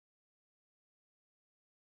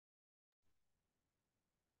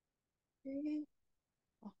Okay.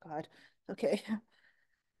 Oh God. Okay.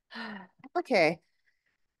 Okay.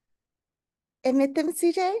 Admit them,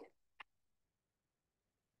 CJ.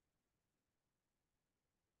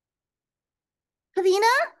 Kavina?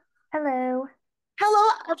 Hello.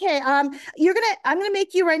 Hello. Okay. I'm gonna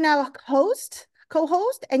make you right now a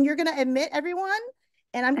co-host, and you're gonna admit everyone.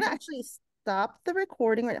 And I'm gonna Okay. actually stop the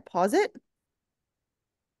recording. Right, pause it.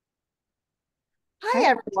 All Hi,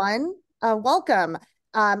 right. everyone. Welcome.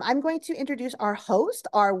 I'm going to introduce our host,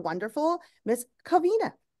 our wonderful Miss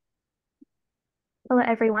Kavina. Hello,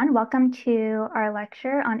 everyone. Welcome to our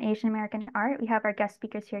lecture on Asian American art. We have our guest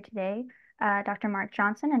speakers here today, Dr. Mark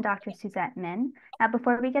Johnson and Dr. Suzette Min. Now,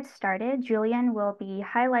 before we get started, Julian will be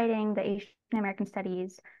highlighting the Asian American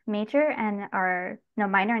Studies major and our no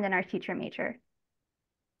minor and then our future major.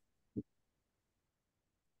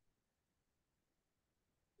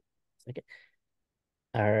 Okay.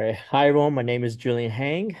 All right. Hi, everyone. My name is Julian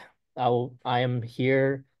Hang. I am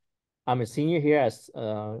here. I'm a senior here at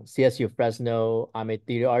CSU Fresno. I'm a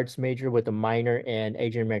theater arts major with a minor in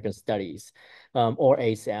Asian American Studies, or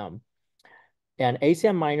ASAM. And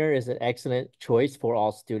ASAM minor is an excellent choice for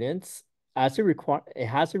all students. It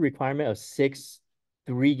has a requirement of six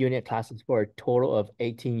 3-unit classes for a total of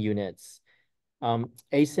 18 units.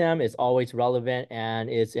 ASAM is always relevant and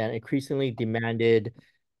is an increasingly demanded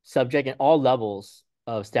subject in all levels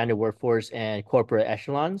of standard workforce and corporate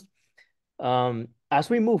echelons. As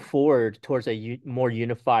we move forward towards a more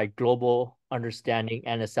unified global understanding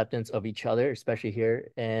and acceptance of each other, especially here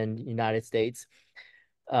in the United States,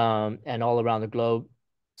 and all around the globe,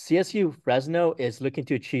 CSU Fresno is looking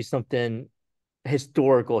to achieve something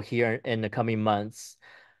historical here in the coming months.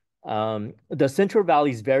 The Central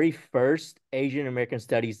Valley's very first Asian American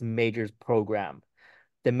Studies majors program.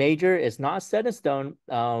 The major is not set in stone.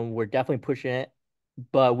 We're definitely pushing it,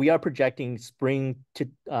 but we are projecting spring to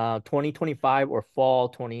 2025 or fall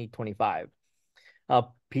 2025.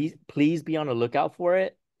 Please be on the lookout for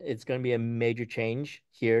it. It's going to be a major change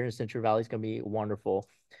here in Central Valley. It's going to be wonderful.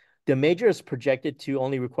 The major is projected to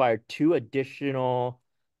only require two additional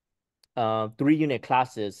 3-unit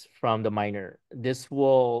classes from the minor. This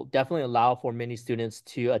will definitely allow for many students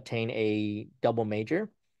to attain a double major.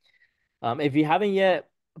 If you haven't yet,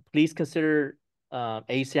 please consider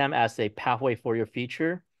ASAM as a pathway for your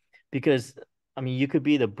future, because I mean you could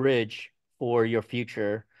be the bridge for your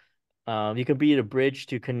future. You could be the bridge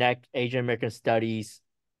to connect Asian American studies,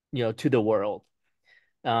 to the world.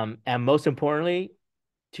 And most importantly,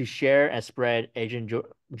 to share and spread Asian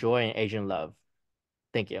joy and Asian love.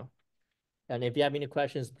 Thank you. And if you have any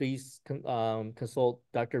questions, please consult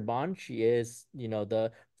Dr. Bond. She is,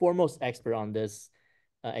 the foremost expert on this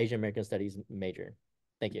Asian American Studies major.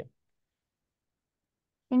 Thank you.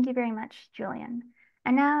 Thank you very much, Julian.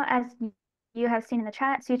 And now, as you have seen in the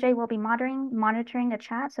chat, CJ will be monitoring the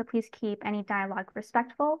chat, so please keep any dialogue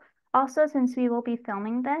respectful. Also, since we will be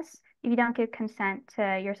filming this, if you don't give consent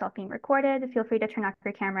to yourself being recorded, feel free to turn off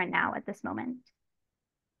your camera now at this moment.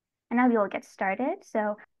 And now we will get started. So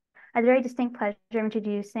I have a very distinct pleasure of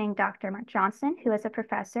introducing Dr. Mark Johnson, who is a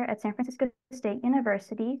professor at San Francisco State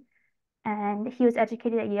University. And he was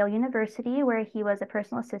educated at Yale University, where he was a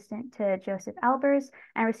personal assistant to Joseph Albers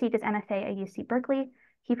and received his MFA at UC Berkeley.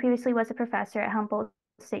 He previously was a professor at Humboldt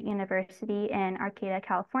State University in Arcata,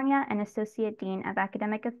 California, and Associate Dean of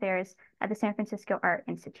Academic Affairs at the San Francisco Art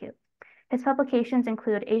Institute. His publications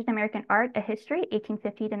include Asian American Art, A History,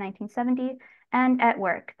 1850 to 1970, and At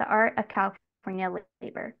Work, The Art of California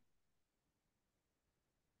Labor.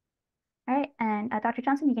 All right, and Dr.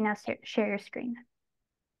 Johnson, you can now share your screen.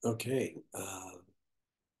 Okay.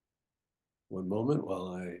 One moment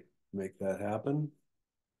while I make that happen.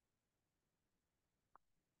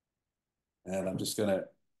 And I'm just going to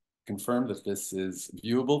confirm that this is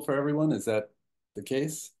viewable for everyone. Is that the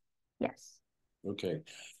case? Yes. Okay.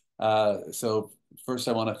 So first,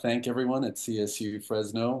 I want to thank everyone at CSU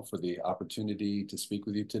Fresno for the opportunity to speak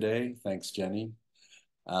with you today. Thanks, Jenny.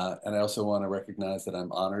 And I also want to recognize that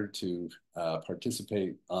I'm honored to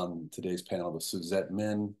participate on today's panel with Susette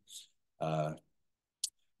Min.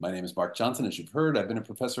 My name is Mark Johnson. As you've heard, I've been a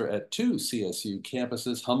professor at two CSU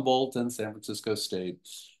campuses, Humboldt and San Francisco State.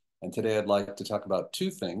 And today I'd like to talk about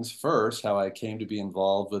two things. First, how I came to be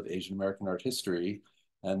involved with Asian American art history,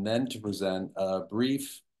 and then to present a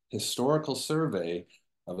brief historical survey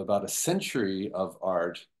of about a century of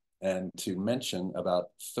art and to mention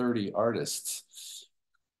about 30 artists.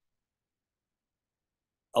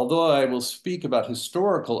 Although I will speak about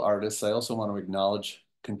historical artists, I also want to acknowledge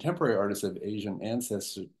contemporary artists of Asian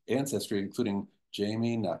ancestry, including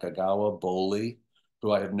Jamie, Nakagawa, Bowley,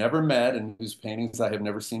 who I have never met and whose paintings I have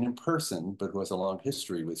never seen in person, but who has a long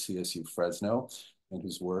history with CSU Fresno and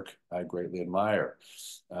whose work I greatly admire.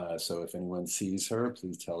 So if anyone sees her,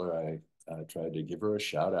 please tell her I tried to give her a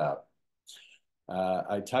shout out.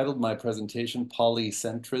 I titled my presentation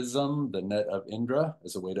Polycentrism, the Net of Indra,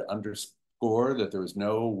 as a way to underscore that there is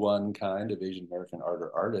no one kind of Asian American art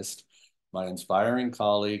or artist. My inspiring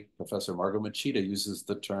colleague, Professor Margot Machida, uses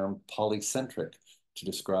the term polycentric to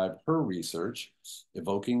describe her research,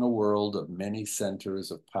 evoking a world of many centers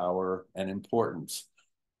of power and importance.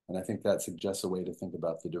 And I think that suggests a way to think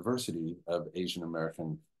about the diversity of Asian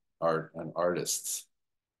American art and artists.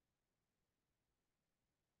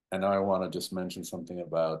 And now I want to just mention something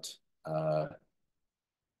about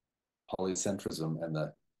polycentrism and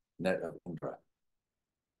the net of Indra.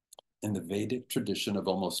 In the Vedic tradition of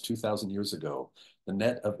almost 2,000 years ago, the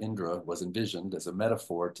net of Indra was envisioned as a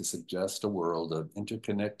metaphor to suggest a world of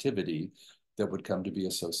interconnectivity that would come to be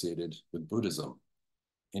associated with Buddhism.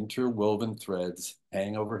 Interwoven threads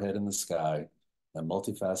hang overhead in the sky, and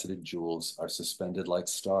multifaceted jewels are suspended like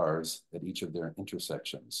stars at each of their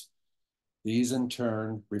intersections. These in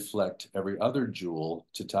turn reflect every other jewel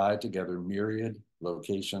to tie together myriad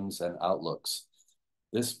locations and outlooks.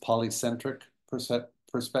 This polycentric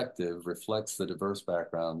perspective reflects the diverse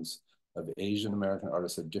backgrounds of Asian American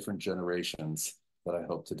artists of different generations that I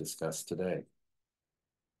hope to discuss today.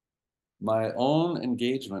 My own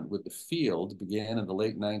engagement with the field began in the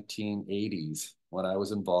late 1980s when I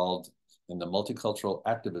was involved in the multicultural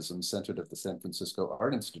activism centered at the San Francisco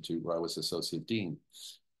Art Institute, where I was associate dean.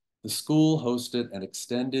 The school hosted an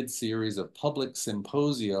extended series of public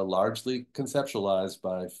symposia, largely conceptualized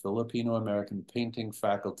by Filipino-American painting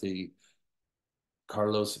faculty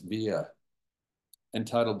Carlos Villa,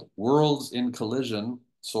 entitled Worlds in Collision,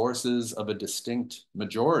 Sources of a Distinct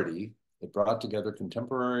Majority. It brought together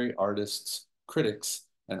contemporary artists, critics,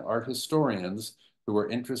 and art historians who were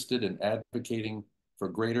interested in advocating for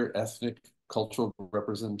greater ethnic cultural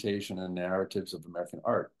representation and narratives of American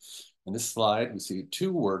art. In this slide, we see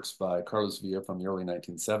two works by Carlos Villa from the early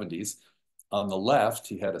 1970s. On the left,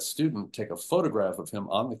 he had a student take a photograph of him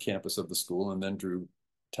on the campus of the school and then drew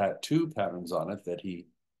tattoo patterns on it that he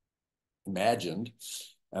imagined.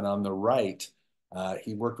 And on the right,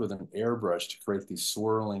 he worked with an airbrush to create these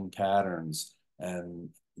swirling patterns and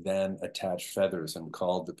then attached feathers and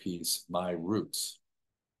called the piece My Roots.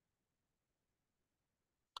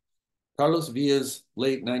 Carlos Villa's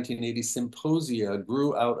late 1980 symposia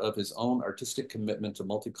grew out of his own artistic commitment to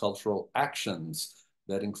multicultural actions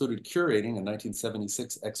that included curating a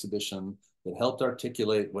 1976 exhibition that helped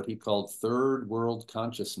articulate what he called third world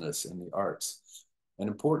consciousness in the arts. An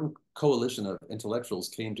important coalition of intellectuals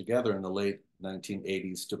came together in the late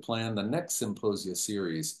 1980s to plan the next symposia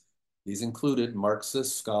series. These included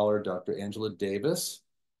Marxist scholar Dr. Angela Davis,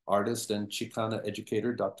 artist and Chicana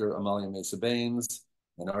educator Dr. Amalia Mesa Baines,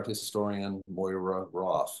 and art historian Moira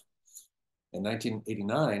Roth. In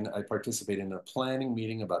 1989, I participated in a planning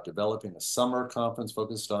meeting about developing a summer conference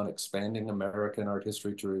focused on expanding American art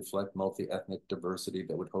history to reflect multi-ethnic diversity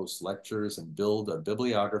that would host lectures and build a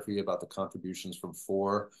bibliography about the contributions from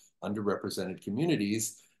 4 underrepresented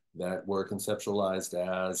communities that were conceptualized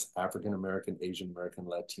as African American, Asian American,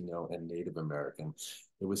 Latino, and Native American.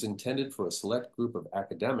 It was intended for a select group of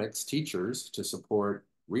academics, teachers, to support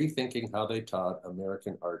rethinking how they taught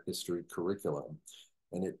American art history curriculum.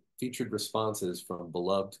 And it featured responses from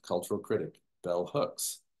beloved cultural critic Bell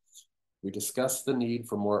Hooks. We discussed the need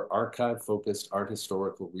for more archive-focused art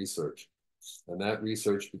historical research. And that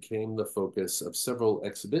research became the focus of several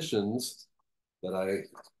exhibitions that I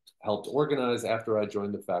helped organize after I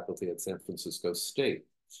joined the faculty at San Francisco State,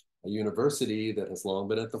 a university that has long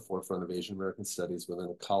been at the forefront of Asian American studies within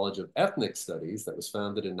a College of Ethnic Studies that was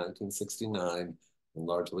founded in 1969 and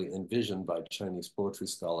largely envisioned by Chinese poetry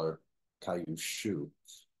scholar Caillou Shu.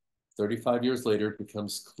 35 years later, it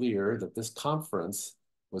becomes clear that this conference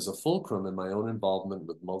was a fulcrum in my own involvement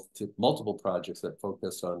with multiple projects that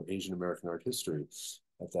focused on Asian American art history.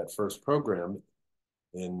 At that first program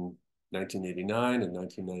in 1989 and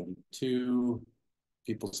 1992,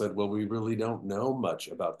 people said, well, we really don't know much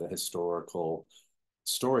about the historical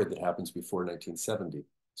story that happens before 1970.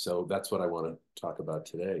 So that's what I want to talk about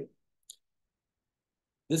today.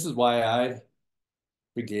 This is why I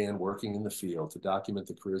began working in the field to document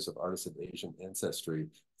the careers of artists of Asian ancestry.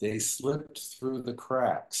 They slipped through the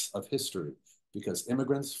cracks of history because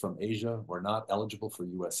immigrants from Asia were not eligible for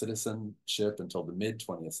US citizenship until the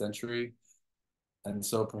mid-20th century. And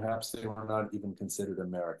so perhaps they were not even considered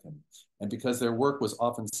American. And because their work was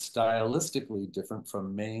often stylistically different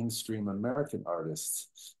from mainstream American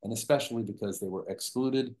artists, and especially because they were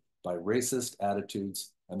excluded by racist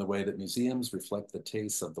attitudes and the way that museums reflect the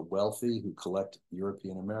tastes of the wealthy who collect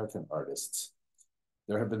European American artists.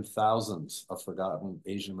 There have been thousands of forgotten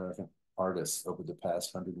Asian American artists over the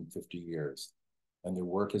past 150 years, and their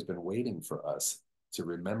work has been waiting for us to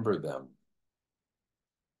remember them.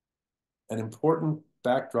 An important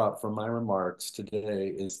backdrop for my remarks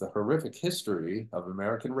today is the horrific history of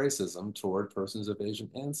American racism toward persons of Asian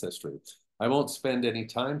ancestry. I won't spend any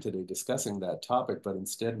time today discussing that topic, but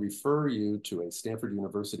instead refer you to a Stanford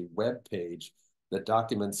University webpage that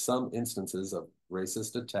documents some instances of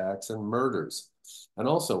racist attacks and murders, and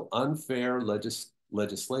also unfair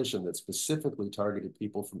legislation that specifically targeted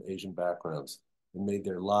people from Asian backgrounds and made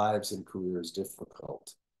their lives and careers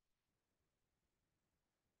difficult.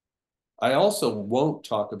 I also won't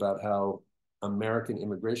talk about how American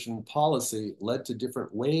immigration policy led to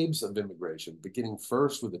different waves of immigration, beginning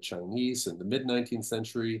first with the Chinese in the mid-19th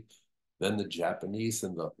century, then the Japanese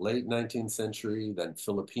in the late 19th century, then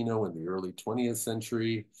Filipino in the early 20th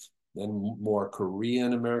century, then more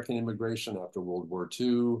Korean American immigration after World War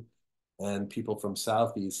II, and people from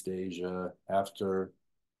Southeast Asia after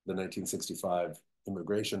the 1965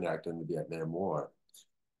 Immigration Act and the Vietnam War.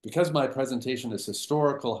 Because my presentation is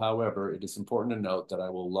historical, however, it is important to note that I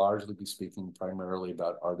will largely be speaking primarily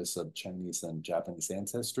about artists of Chinese and Japanese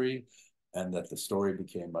ancestry, and that the story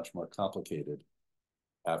became much more complicated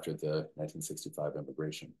after the 1965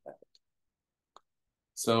 Immigration Act.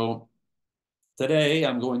 So today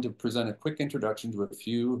I'm going to present a quick introduction to a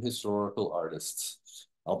few historical artists.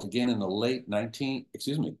 I'll begin in the late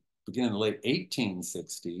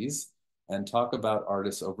 1860s and talk about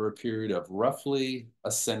artists over a period of roughly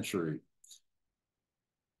a century.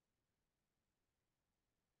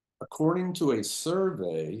 According to a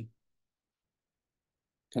survey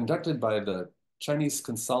conducted by the Chinese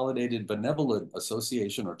Consolidated Benevolent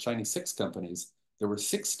Association, or Chinese Six Companies, there were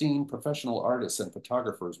 16 professional artists and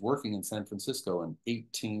photographers working in San Francisco in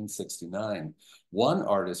 1869. One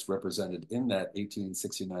artist represented in that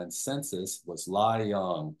 1869 census was Lai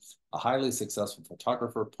Yong, a highly successful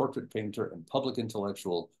photographer, portrait painter, and public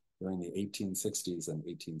intellectual during the 1860s and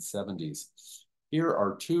 1870s. Here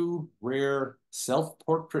are two rare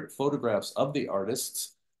self-portrait photographs of the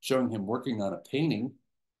artists showing him working on a painting,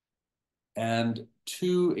 and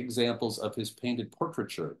two examples of his painted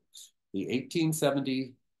portraiture. The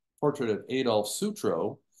 1870 portrait of Adolphe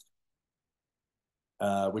Sutro,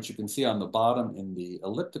 which you can see on the bottom in the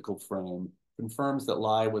elliptical frame, confirms that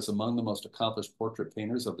Lai was among the most accomplished portrait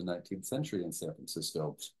painters of the 19th century in San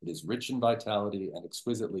Francisco. It is rich in vitality and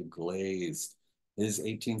exquisitely glazed. His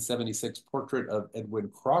 1876 portrait of Edwin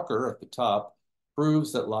Crocker at the top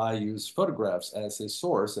proves that Lai used photographs as his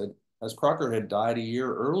source, and as Crocker had died a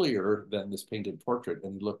year earlier than this painted portrait,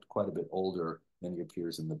 and he looked quite a bit older than he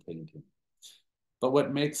appears in the painting. But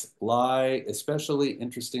what makes Lai especially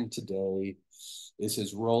interesting today is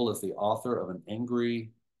his role as the author of angry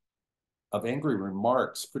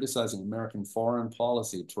remarks criticizing American foreign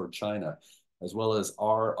policy toward China, as well as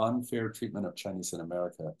our unfair treatment of Chinese in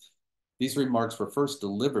America. These remarks were first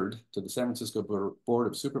delivered to the San Francisco Board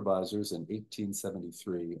of Supervisors in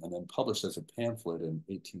 1873 and then published as a pamphlet in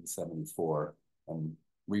 1874 and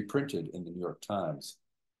reprinted in the New York Times.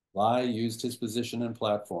 Lai used his position and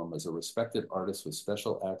platform as a respected artist with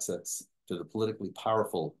special access to the politically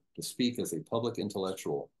powerful to speak as a public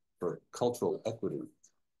intellectual for cultural equity.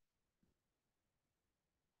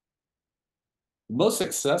 The most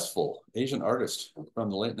successful Asian artist from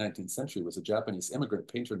the late 19th century was a Japanese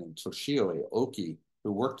immigrant painter named Toshio Aoki,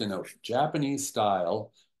 who worked in a Japanese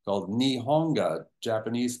style called Nihonga,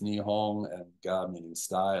 Japanese Nihong and ga meaning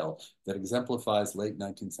style, that exemplifies late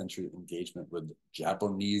 19th century engagement with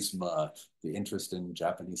Japonisme, the interest in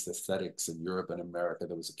Japanese aesthetics in Europe and America.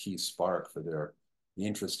 That was a key spark for the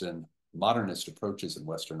interest in modernist approaches in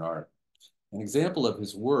Western art. An example of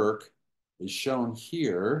his work is shown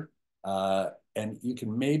here. And you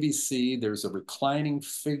can maybe see there's a reclining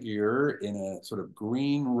figure in a sort of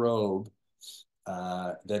green robe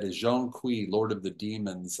that is Zhong Kui, Lord of the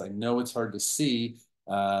Demons. I know it's hard to see,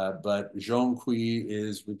 but Zhong Kui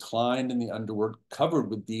is reclined in the underworld, covered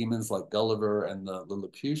with demons like Gulliver and the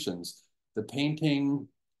Lilliputians. The painting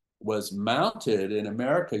was mounted in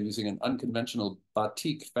America using an unconventional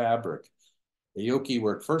batik fabric. Aoki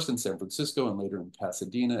worked first in San Francisco and later in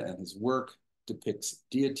Pasadena, and his work depicts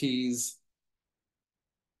deities,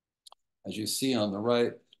 as you see on the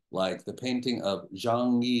right, like the painting of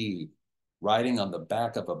Zhang Yi riding on the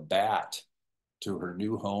back of a bat to her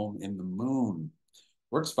new home in the moon.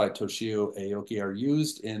 Works by Toshio Aoki are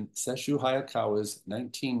used in Sesshu Hayakawa's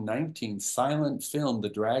 1919 silent film, The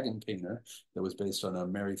Dragon Painter, that was based on a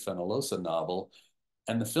Mary Fenollosa novel.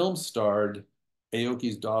 And the film starred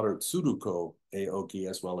Aoki's daughter, Tsuruko Aoki,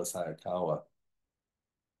 as well as Hayakawa.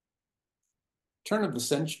 Turn of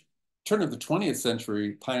the 20th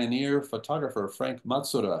century, pioneer photographer Frank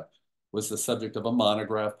Matsuura was the subject of a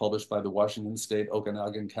monograph published by the Washington State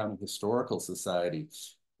Okanagan County Historical Society.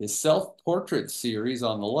 His self-portrait series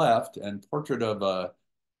on the left and portrait of a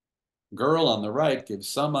girl on the right gives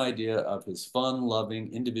some idea of his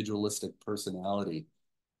fun-loving, individualistic personality.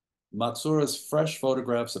 Matsuura's fresh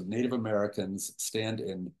photographs of Native Americans stand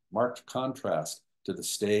in marked contrast to the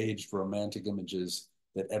staged romantic images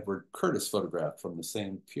that Edward Curtis photographed from the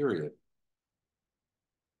same period.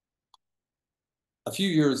 A few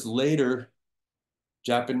years later,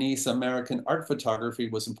 Japanese American art photography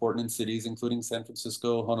was important in cities including San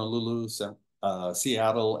Francisco, Honolulu,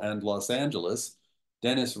 Seattle, and Los Angeles.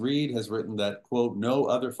 Dennis Reed has written that, quote, no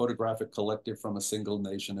other photographic collective from a single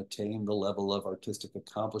nation attained the level of artistic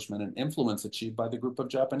accomplishment and influence achieved by the group of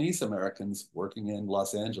Japanese Americans working in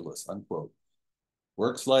Los Angeles, unquote.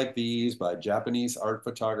 Works like these by Japanese art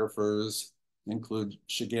photographers include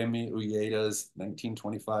Shigemi Ueda's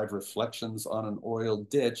 1925 Reflections on an Oil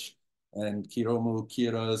Ditch and Kiromu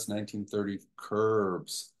Kira's 1930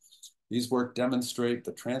 Curves. These works demonstrate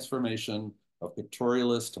the transformation of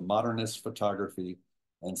pictorialist to modernist photography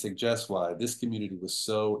and suggest why this community was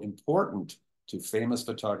so important to famous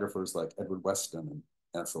photographers like Edward Weston and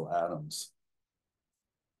Ansel Adams.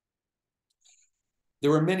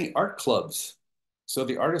 There were many art clubs, so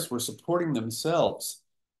the artists were supporting themselves.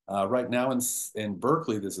 Right now in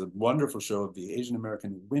Berkeley, there's a wonderful show of the Asian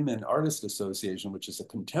American Women Artists Association, which is a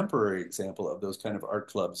contemporary example of those kind of art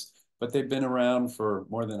clubs, but they've been around for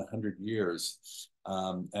more than 100 years.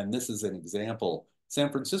 And this is an example. San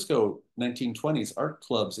Francisco 1920s art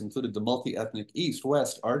clubs included the multi-ethnic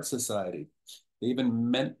East-West Art Society. They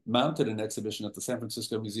even mounted an exhibition at the San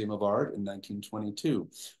Francisco Museum of Art in 1922.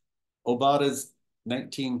 Obata's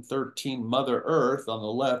 1913 Mother Earth on the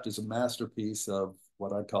left is a masterpiece of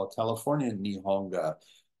what I'd call California Nihonga.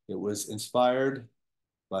 It was inspired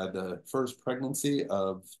by the first pregnancy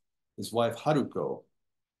of his wife Haruko.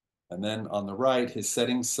 And then on the right, his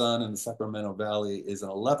setting sun in the Sacramento Valley is an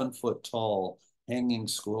 11-foot tall hanging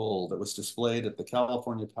scroll that was displayed at the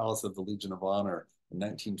California Palace of the Legion of Honor in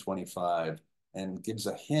 1925 and gives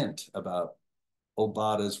a hint about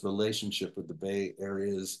Obata's relationship with the Bay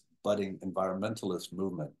Area's budding environmentalist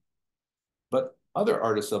movement. But other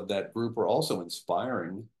artists of that group were also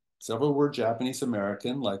inspiring. Several were Japanese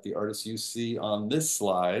American, like the artists you see on this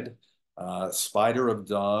slide, Spider of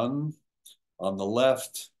Dawn on the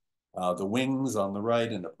left, the Wings on the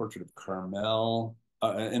right, and a portrait of Carmel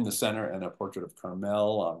in the center, and a portrait of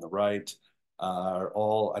Carmel on the right, are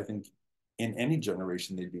all, I think, in any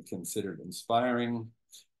generation, they'd be considered inspiring.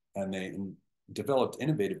 And they developed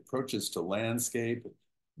innovative approaches to landscape.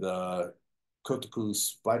 The Kotoku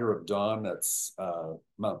Spider of Dawn, that's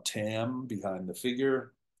Mount Tam behind the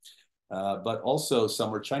figure. But also some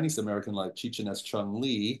were Chinese American like Chichen S. Chung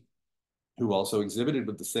Lee, who also exhibited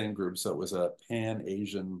with the same group, so it was a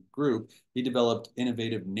pan-Asian group. He developed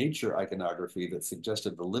innovative nature iconography that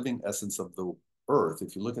suggested the living essence of the earth.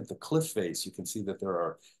 If you look at the cliff face, you can see that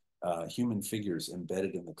there are human figures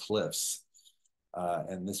embedded in the cliffs.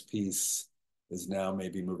 And this piece is now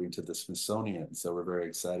maybe moving to the Smithsonian. So we're very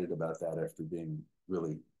excited about that after being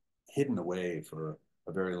really hidden away for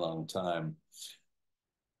a very long time.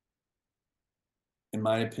 In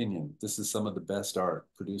my opinion, this is some of the best art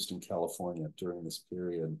produced in California during this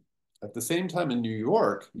period. At the same time in New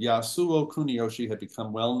York, Yasuo Kuniyoshi had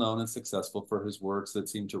become well known and successful for his works that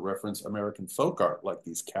seemed to reference American folk art, like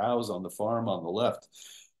these cows on the farm on the left.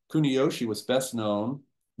 Kuniyoshi was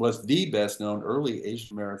the best known early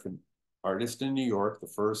Asian American artist in New York, the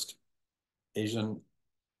first Asian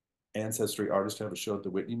ancestry artist to have a show at the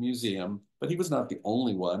Whitney Museum, but he was not the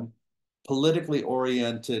only one. Politically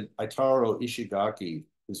oriented Itaro Ishigaki,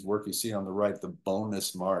 whose work you see on the right, The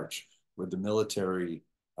Bonus March, where the military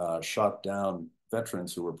shot down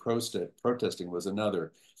veterans who were protesting, was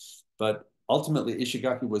another. But ultimately,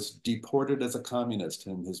 Ishigaki was deported as a communist,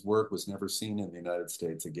 and his work was never seen in the United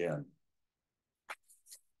States again.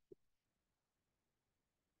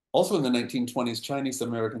 Also in the 1920s, Chinese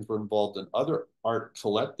Americans were involved in other art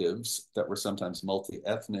collectives that were sometimes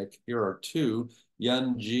multi-ethnic. Here are two.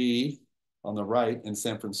 Yan Ji, on the right, in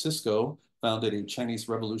San Francisco, founded a Chinese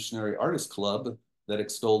Revolutionary Artist Club that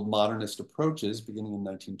extolled modernist approaches beginning in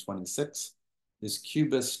 1926. His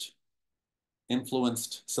Cubist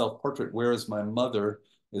influenced self-portrait, Where is My Mother,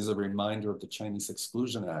 is a reminder of the Chinese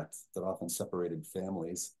Exclusion Act that often separated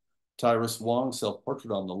families. Tyrus Wong's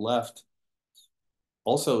self-portrait on the left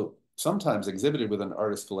also sometimes exhibited with an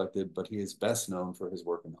artist collective, but he is best known for his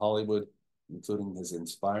work in Hollywood, including his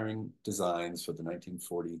inspiring designs for the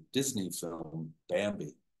 1940 Disney film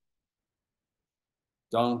Bambi.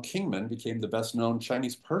 Don Kingman became the best-known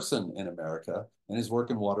Chinese person in America, and his work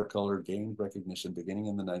in watercolor gained recognition beginning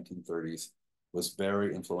in the 1930s, was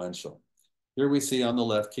very influential. Here we see on the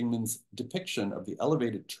left Kingman's depiction of the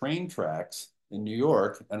elevated train tracks in New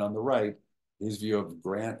York, and on the right, his view of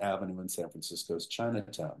Grant Avenue in San Francisco's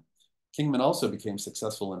Chinatown. Kingman also became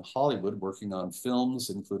successful in Hollywood, working on films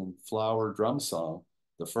including Flower Drum Song,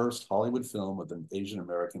 the first Hollywood film with an Asian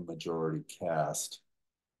American majority cast.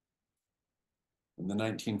 In the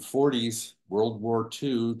 1940s, World War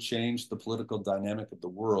II changed the political dynamic of the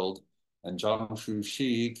world, and Zhang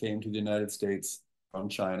Shuxi came to the United States from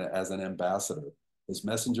China as an ambassador. His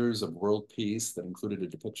messengers of world peace that included a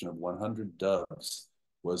depiction of 100 doves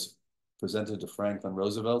was presented to Franklin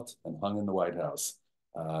Roosevelt and hung in the White House.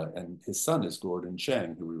 And his son is Gordon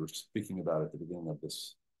Chang, who we were speaking about at the beginning of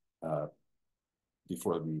this,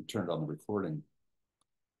 before we turned on the recording.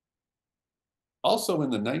 Also in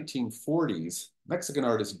the 1940s, Mexican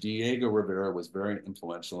artist Diego Rivera was very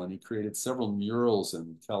influential, and he created several murals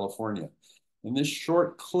in California. In this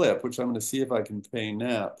short clip, which I'm going to see if I can play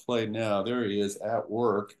now, there he is at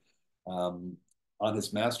work on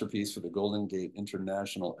his masterpiece for the Golden Gate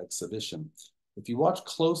International Exhibition. If you watch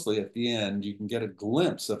closely at the end, you can get a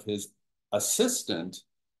glimpse of his assistant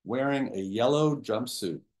wearing a yellow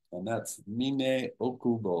jumpsuit, and that's Mine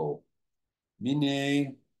Okubo.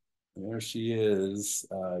 Mine, there she is,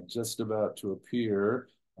 just about to appear.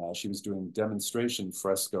 She was doing demonstration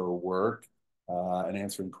fresco work and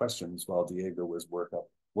answering questions while Diego was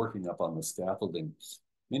working up on the scaffolding.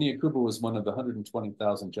 Mine Okubo was one of the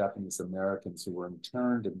 120,000 Japanese Americans who were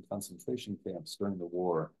interned in concentration camps during the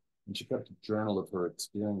war, and she kept a journal of her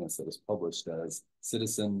experience that was published as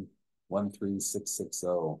Citizen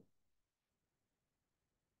 13660.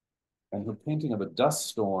 And her painting of a dust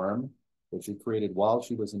storm that she created while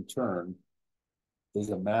she was interned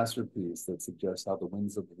is a masterpiece that suggests how the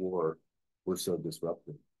winds of war were so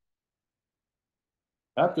disruptive.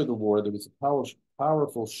 After the war, there was a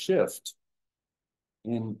powerful shift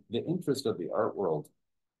in the interest of the art world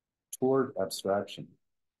toward abstraction.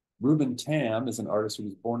 Ruben Tam is an artist who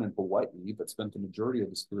was born in Hawaii, but spent the majority of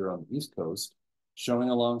his career on the East Coast, showing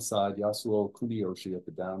alongside Yasuo Kuniyoshi at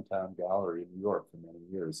the Downtown Gallery in New York for many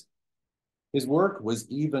years. His work was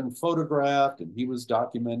even photographed, and he was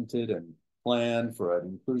documented and planned for an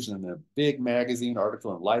inclusion in a big magazine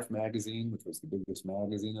article in Life magazine, which was the biggest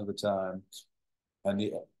magazine of the time. And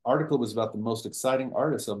the article was about the most exciting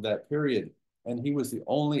artists of that period. And he was the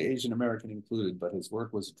only Asian American included, but his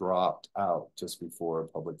work was dropped out just before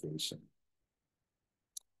publication.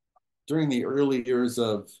 During the early years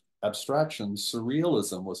of abstraction,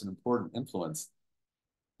 surrealism was an important influence.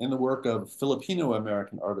 In the work of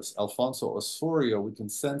Filipino-American artist Alfonso Osorio, we can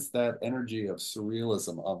sense that energy of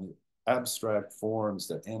surrealism on the abstract forms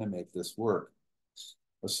that animate this work.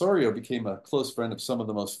 Osorio became a close friend of some of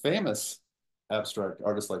the most famous abstract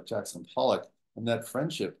artists like Jackson Pollock, and that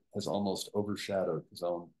friendship has almost overshadowed his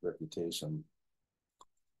own reputation.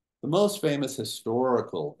 The most famous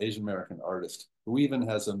historical Asian American artist, who even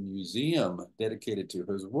has a museum dedicated to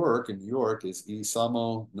his work in New York, is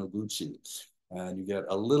Isamu Noguchi. And you get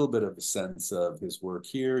a little bit of a sense of his work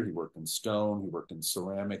here. He worked in stone, he worked in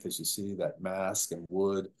ceramic, as you see, that mask and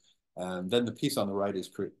wood. And then the piece on the right is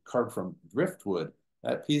carved from driftwood.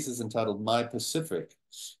 That piece is entitled My Pacific.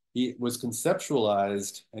 He was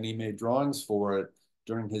conceptualized and he made drawings for it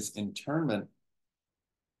during his internment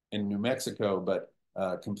in New Mexico, but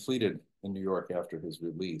completed in New York after his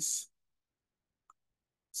release.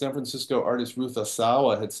 San Francisco artist Ruth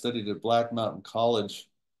Asawa had studied at Black Mountain College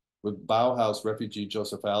with Bauhaus refugee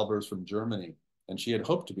Joseph Albers from Germany, and she had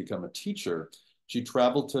hoped to become a teacher. She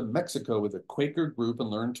traveled to Mexico with a Quaker group and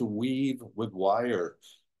learned to weave with wire.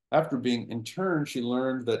 After being interned, she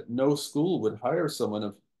learned that no school would hire someone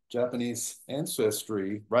of Japanese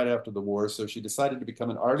ancestry right after the war, so she decided to become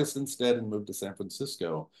an artist instead and moved to San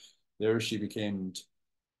Francisco. There she became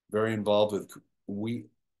very involved with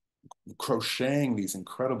crocheting these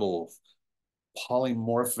incredible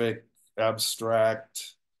polymorphic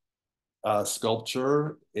abstract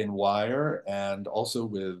sculpture in wire, and also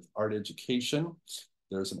with art education.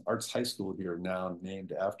 There's an arts high school here now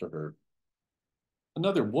named after her.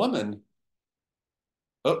 Another woman,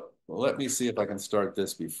 oh, well, let me see if I can start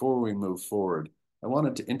this before we move forward. I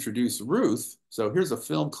wanted to introduce Ruth. So here's a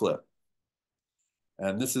film clip.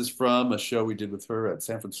 And this is from a show we did with her at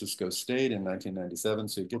San Francisco State in 1997.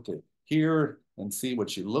 So you get to hear and see what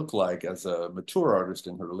she looked like as a mature artist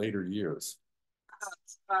in her later years.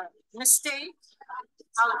 mistake.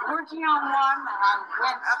 I was working on one and I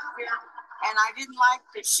went up there and I didn't like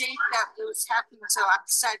the shape that it was happening, so I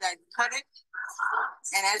decided I'd cut it.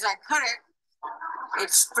 And as I cut it, it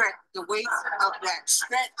stretched, the weight of that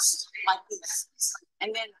stretched like this.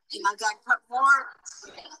 And then as I cut more,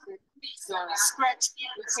 the stretch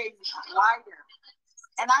became wider.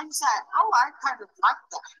 And I decided, oh, I kind of like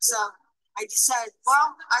that. So I decided,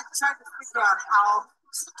 well, I tried to figure out how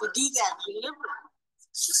to do that deliberately.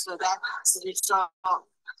 So that's the result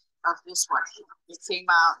of this one. It came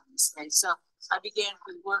out this way. So I began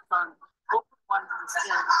to work on open one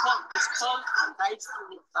instead of closed and nice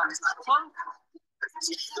to closed.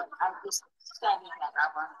 I just decided that I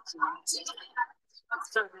wanted to use it.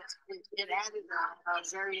 So it added a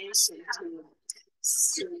variation to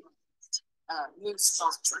new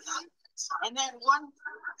sculpture. And then one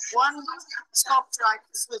sculpture I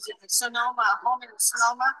was in Sonoma, a home in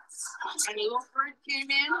Sonoma, and a little bird came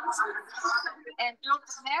in and built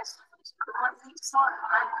a nest.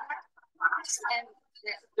 And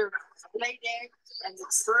the laid eggs and the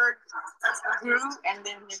bird grew and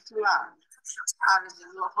then they flew out of the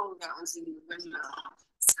little hole that was in the window.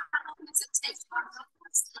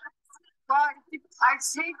 Well, I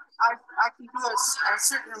can do a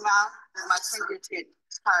certain amount and my fingers get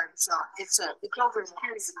tired, so it's over a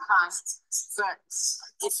period of time. But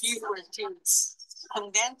if you were to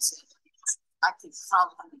condense it, I could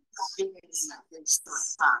probably do it in a very short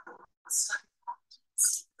time.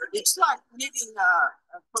 It's like knitting,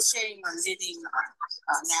 crocheting or knitting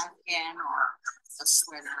a napkin or a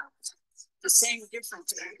sweater. The same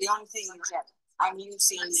difference. The only thing is that I'm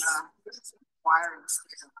using wire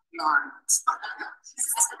instead of yarn.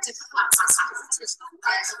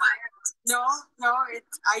 No,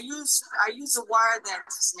 I use a wire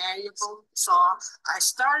that's malleable, soft. I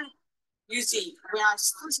started using when I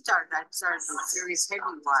first started. I started with very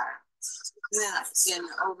heavy wire. Then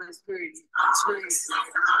over the period of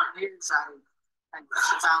years, I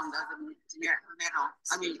found other metal.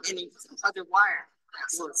 I mean, any other wire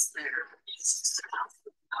that was there.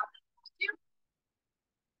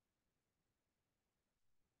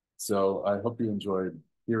 So I hope you enjoyed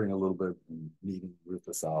hearing a little bit and meeting Ruth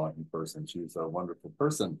Asala in person. She's a wonderful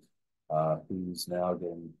person who's now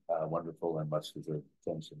getting wonderful and much deserved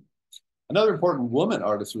attention. Another important woman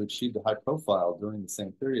artist who achieved a high profile during the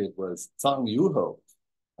same period was Tsang Yuho.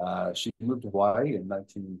 She moved to Hawaii in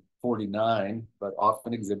 1949, but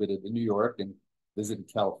often exhibited in New York and visited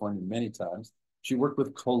California many times. She worked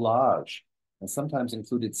with collage and sometimes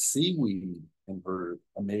included seaweed in her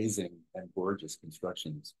amazing and gorgeous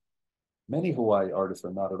constructions. Many Hawaii artists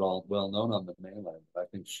are not at all well known on the mainland, but I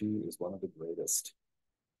think she is one of the greatest.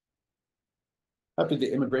 After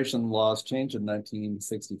the immigration laws changed in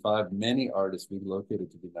 1965, many artists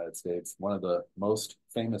relocated to the United States. One of the most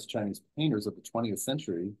famous Chinese painters of the 20th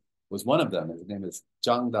century was one of them. His name is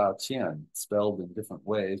Zhang Daqian, spelled in different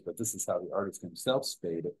ways, but this is how the artist himself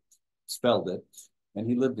spelled it. And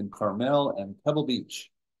he lived in Carmel and Pebble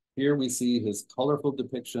Beach. Here we see his colorful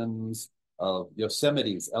depictions of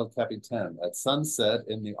Yosemite's El Capitan at sunset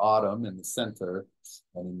in the autumn in the center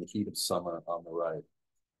and in the heat of summer on the right.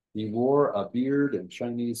 He wore a beard and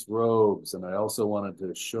Chinese robes, and I also wanted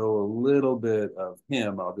to show a little bit of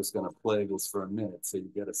him. I'm just going to play this for a minute so you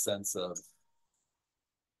get a sense of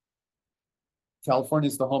California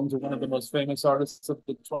is the home to one of the most famous artists of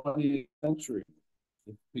the 20th century.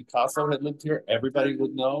 If Picasso had lived here, everybody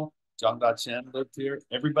would know. Zhang Daqian lived here.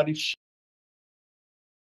 Everybody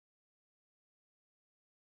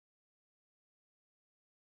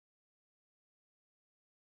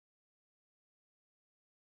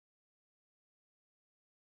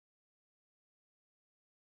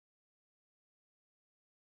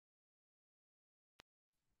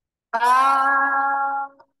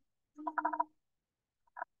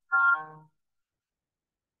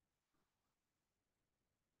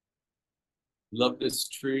loved this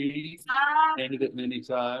tree, painted it many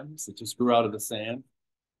times. It just grew out of the sand.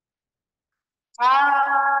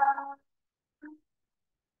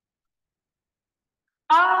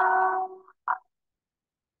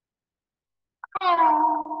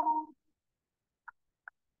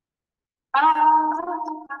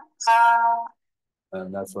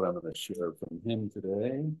 And that's what I'm going to share from him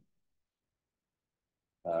today.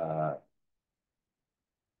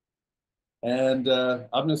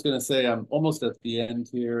 I'm just going to say I'm almost at the end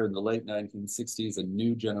here. In the late 1960s, a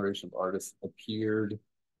new generation of artists appeared.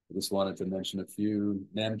 I just wanted to mention a few.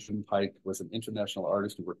 Nam June Paik was an international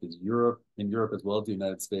artist who worked in Europe as well as the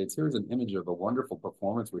United States. Here's an image of a wonderful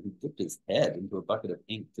performance where he dipped his head into a bucket of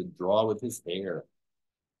ink to draw with his hair.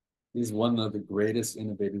 He's one of the greatest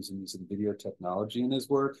innovators in using video technology in his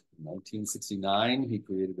work. In 1969, he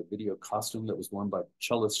created a video costume that was worn by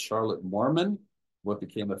cellist Charlotte Moorman, what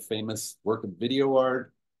became a famous work of video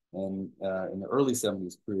art. And in the early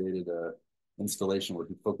 70s, created an installation where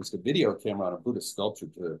he focused a video camera on a Buddhist sculpture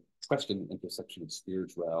to question the intersection of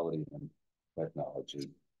spirituality and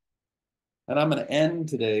technology. And I'm going to end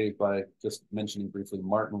today by just mentioning briefly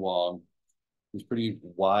Martin Wong. He's pretty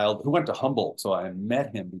wild. Who went to Humboldt, so I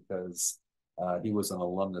met him because he was an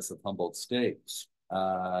alumnus of Humboldt State.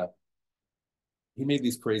 He made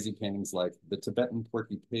these crazy paintings like the Tibetan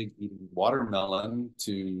porky pig eating watermelon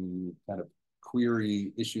to kind of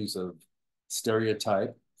query issues of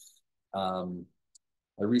stereotype. I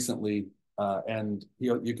recently, and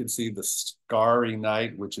you could see the Starry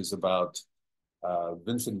Night, which is about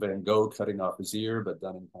Vincent van Gogh cutting off his ear, but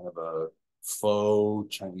done in kind of a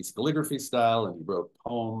faux Chinese calligraphy style, and he wrote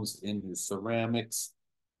poems in his ceramics.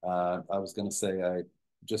 I was going to say I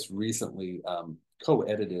just recently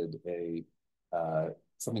co-edited a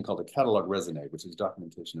something called a catalog raisonné, which is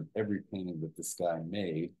documentation of every painting that this guy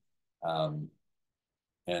made.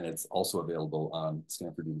 And it's also available on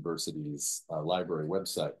Stanford University's library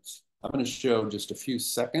website. I'm going to show just a few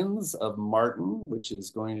seconds of Martin, which is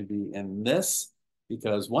going to be in this,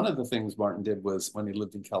 because one of the things Martin did was when he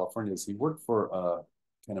lived in California is he worked for a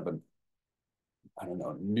kind of an, I don't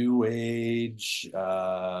know, new age,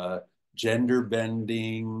 gender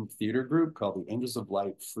bending theater group called the Angels of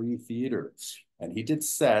Light Free Theater. And he did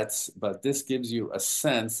sets, but this gives you a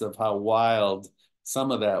sense of how wild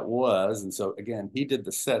some of that was. And so again, he did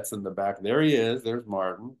the sets in the back. There he is, there's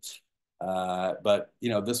Martin. But you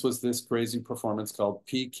know, this was this crazy performance called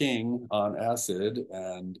Peking on Acid,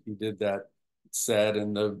 and he did that set,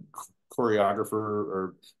 and the choreographer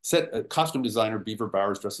or set costume designer Beaver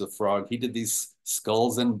Bowers dressed as a frog. He did these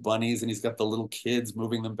skulls and bunnies, and he's got the little kids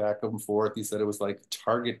moving them back and forth. He said it was like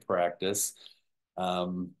target practice.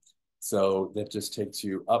 So that just takes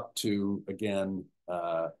you up to, again,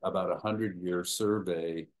 about 100-year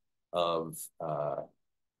survey of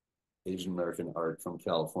Asian American art from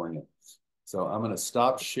California. So I'm going to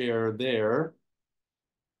stop share there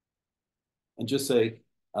and just say,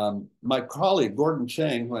 my colleague, Gordon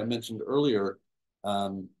Chang, who I mentioned earlier,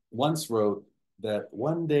 once wrote that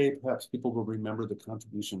one day perhaps people will remember the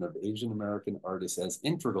contribution of Asian American artists as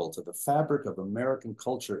integral to the fabric of American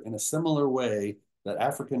culture in a similar way that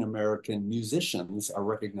African American musicians are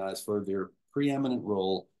recognized for their preeminent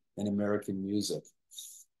role in American music.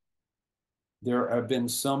 There have been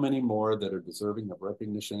so many more that are deserving of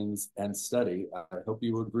recognitions and study. I hope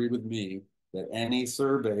you agree with me that any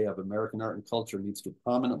survey of American art and culture needs to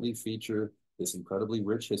prominently feature this incredibly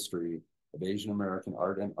rich history of Asian American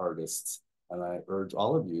art and artists. And I urge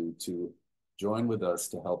all of you to join with us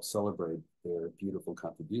to help celebrate their beautiful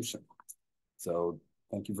contribution. So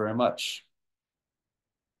thank you very much.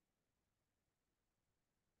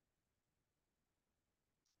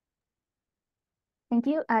 Thank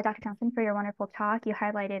you, Dr. Johnson, for your wonderful talk. You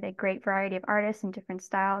highlighted a great variety of artists and different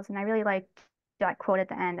styles, and I really liked that quote at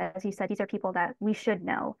the end. As you said, these are people that we should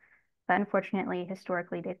know, but unfortunately,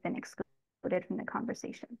 historically, they've been excluded from the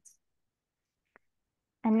conversations.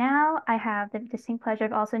 And now I have the distinct pleasure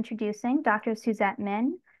of also introducing Dr. Susette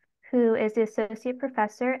Min, who is the Associate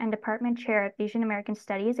Professor and Department Chair of Asian American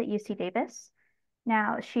Studies at UC Davis.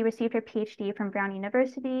 Now, she received her PhD from Brown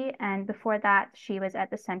University, and before that, she was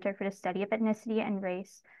at the Center for the Study of Ethnicity and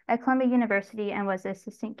Race at Columbia University and was the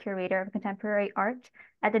Assistant Curator of Contemporary Art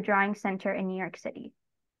at the Drawing Center in New York City.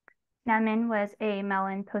 Now, Min was a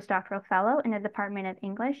Mellon postdoctoral fellow in the Department of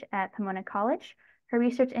English at Pomona College. Her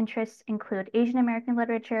research interests include Asian American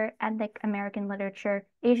literature, ethnic American literature,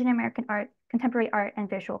 Asian American art, contemporary art, and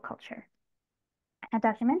visual culture. Now,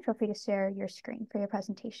 Dr. Min, feel free to share your screen for your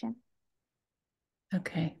presentation.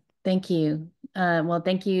 Okay, thank you. Well,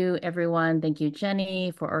 thank you, everyone. Thank you,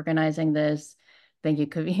 Jenny, for organizing this. Thank you,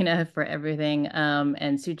 Kavina, for everything,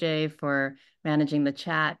 and Sujay for managing the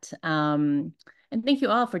chat. And thank you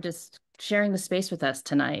all for just sharing the space with us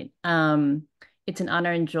tonight. It's an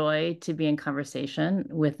honor and joy to be in conversation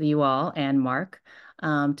with you all and Mark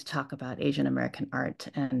to talk about Asian American art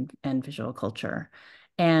and visual culture.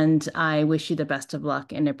 And I wish you the best of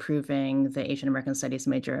luck in approving the Asian American Studies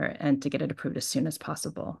major and to get it approved as soon as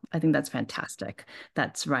possible. I think that's fantastic.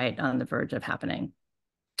 That's right on the verge of happening.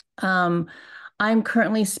 I'm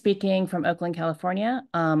currently speaking from Oakland, California,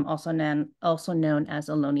 also known as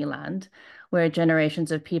Ohlone Land, where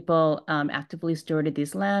generations of people actively stewarded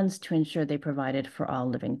these lands to ensure they provided for all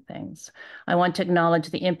living things. I want to acknowledge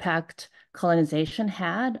the impact colonization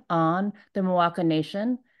had on the Mo'aka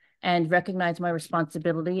Nation and recognize my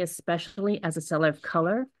responsibility, especially as a seller of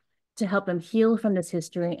color to help them heal from this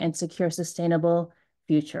history and secure a sustainable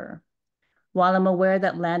future. While I'm aware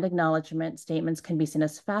that land acknowledgement statements can be seen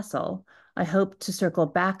as facile, I hope to circle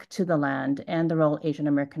back to the land and the role Asian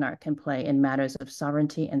American art can play in matters of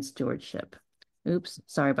sovereignty and stewardship. Oops,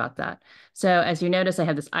 sorry about that. So as you notice, I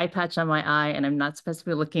have this eye patch on my eye and I'm not supposed to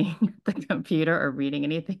be looking at the computer or reading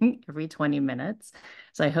anything every 20 minutes.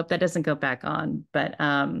 So I hope that doesn't go back on, but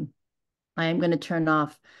I am going to turn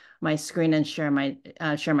off my screen and share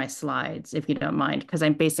my slides if you don't mind, because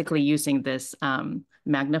I'm basically using this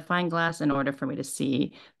magnifying glass in order for me to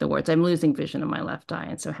see the words. I'm losing vision in my left eye,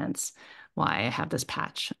 and so hence why I have this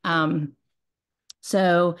patch.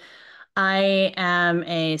 So I am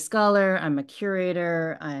a scholar, I'm a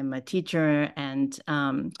curator, I'm a teacher, and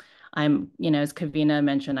I'm, as Kavina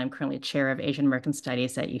mentioned, I'm currently chair of Asian American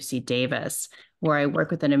Studies at UC Davis, where I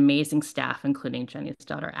work with an amazing staff, including Jenny's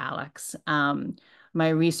daughter, Alex. My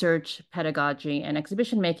research, pedagogy, and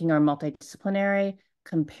exhibition making are multidisciplinary,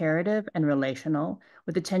 comparative, and relational,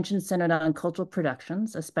 with attention centered on cultural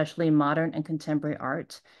productions, especially modern and contemporary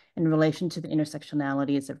art, in relation to the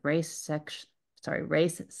intersectionalities of race,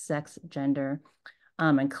 sex, gender,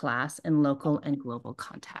 and class in local and global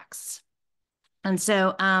contexts. And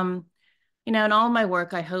so, in all of my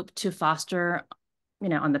work, I hope to foster,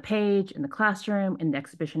 on the page, in the classroom, in the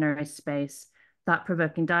exhibitionary space,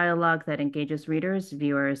 thought-provoking dialogue that engages readers,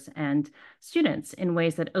 viewers, and students in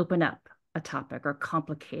ways that open up a topic or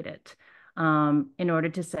complicate it in order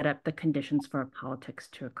to set up the conditions for politics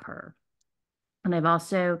to occur. And I've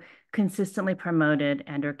also consistently promoted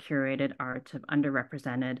and or curated art of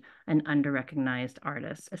underrepresented and underrecognized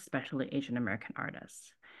artists, especially Asian American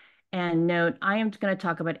artists. And note, I am going to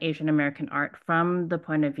talk about Asian American art from the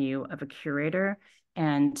point of view of a curator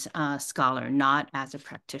and scholar, not as a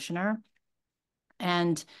practitioner.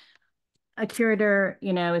 And a curator,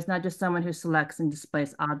 is not just someone who selects and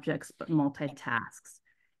displays objects, but multitasks.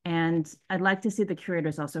 And I'd like to see the curator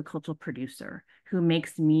as also a cultural producer who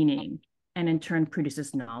makes meaning and in turn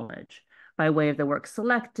produces knowledge by way of the work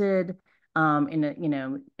selected,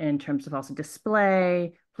 in terms of also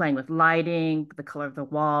display, playing with lighting, the color of the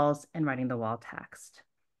walls, and writing the wall text.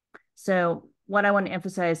 So what I want to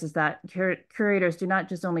emphasize is that curators do not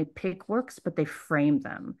just only pick works, but they frame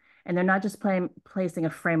them. And they're not just placing a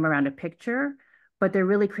frame around a picture, but they're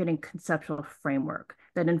really creating conceptual framework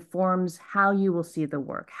that informs how you will see the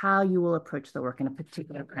work, how you will approach the work in a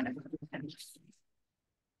particular kind of context.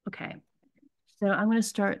 Okay, so I'm going to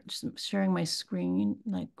start just sharing my screen,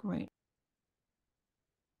 like right.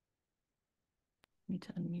 Need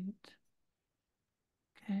to unmute.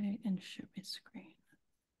 Okay, and share my screen.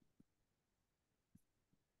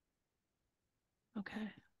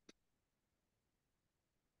 Okay.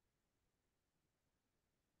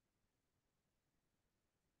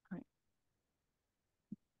 All right.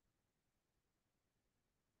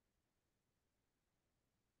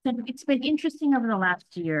 So it's been interesting over the last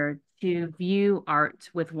year to view art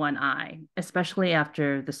with one eye, especially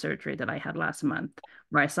after the surgery that I had last month,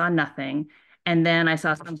 where I saw nothing. And then I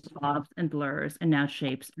saw some blobs and blurs and now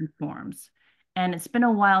shapes and forms. And it's been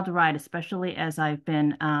a wild ride, especially as I've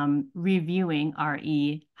been reviewing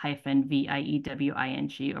RE-VIEWING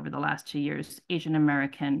over the last 2 years, Asian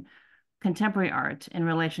American contemporary art in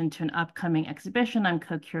relation to an upcoming exhibition I'm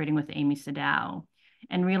co-curating with Amy Sadao,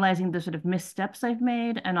 and realizing the sort of missteps I've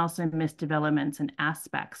made and also missed developments and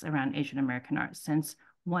aspects around Asian American art since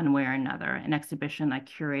one way or another, an exhibition I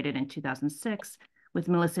curated in 2006 with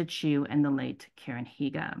Melissa Chu and the late Karen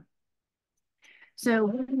Higa. So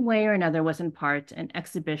one way or another was in part an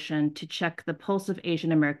exhibition to check the pulse of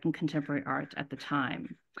Asian American contemporary art at the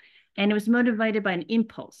time. And it was motivated by an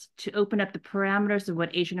impulse to open up the parameters of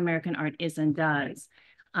what Asian American art is and does.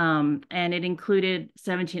 And it included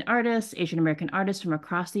 17 artists, Asian American artists from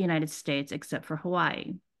across the United States, except for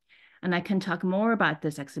Hawaii. And I can talk more about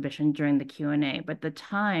this exhibition during the Q&A, but at the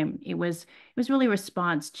time, it was really a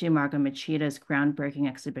response to Margot Machida's groundbreaking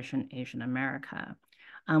exhibition, Asian America,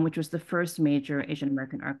 which was the first major Asian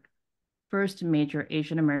American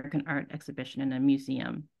art exhibition in a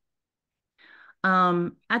museum.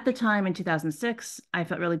 At the time in 2006, I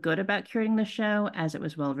felt really good about curating the show as it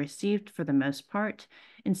was well received for the most part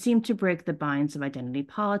and seemed to break the binds of identity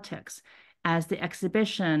politics, as the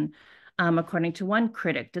exhibition, according to one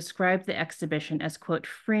critic, described the exhibition as, quote,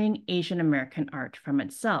 freeing Asian American art from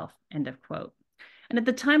itself, end of quote. And at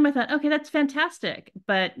the time I thought, okay, that's fantastic.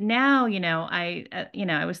 But now,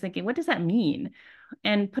 I was thinking, what does that mean?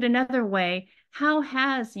 And put another way, how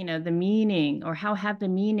has, the meaning, or how have the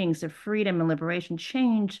meanings of freedom and liberation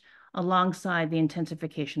changed alongside the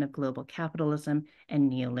intensification of global capitalism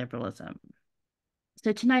and neoliberalism?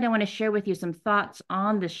 So tonight I want to share with you some thoughts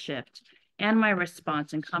on the shift and my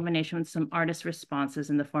response in combination with some artist responses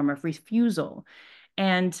in the form of refusal.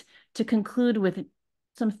 And to conclude with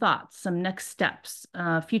some thoughts, some next steps,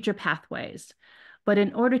 future pathways. But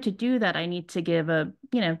in order to do that, I need to give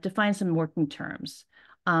define some working terms,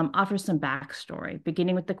 offer some backstory,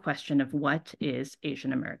 beginning with the question of what is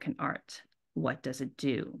Asian American art? What does it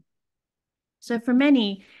do? So for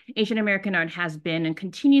many, Asian American art has been and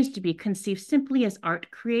continues to be conceived simply as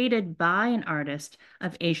art created by an artist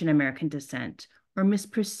of Asian American descent, or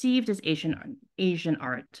misperceived as Asian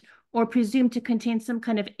art, or presumed to contain some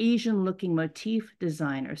kind of Asian-looking motif,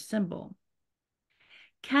 design, or symbol.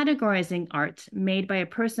 Categorizing art made by a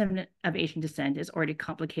person of Asian descent is already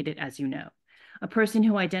complicated, as you know. A person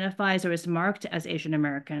who identifies or is marked as Asian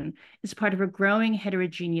American is part of a growing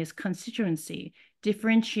heterogeneous constituency,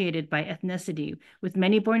 differentiated by ethnicity, with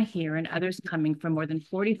many born here and others coming from more than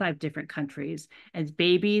 45 different countries as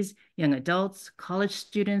babies, young adults, college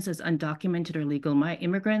students as undocumented or legal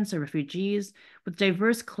immigrants or refugees, with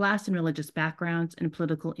diverse class and religious backgrounds and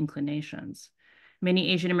political inclinations. Many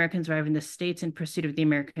Asian Americans arrive in the States in pursuit of the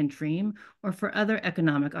American dream or for other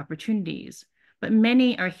economic opportunities, but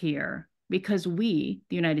many are here because we,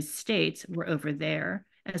 the United States, were over there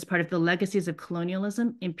as part of the legacies of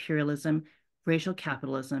colonialism, imperialism, racial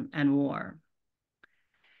capitalism, and war.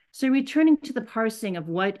 So returning to the parsing of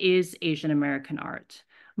what is Asian American art,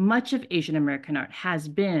 much of Asian American art has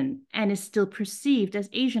been and is still perceived as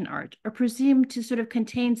Asian art, or presumed to sort of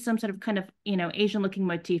contain some sort of kind of, Asian-looking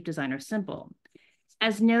motif, design, or symbol.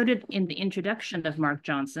 As noted in the introduction of Mark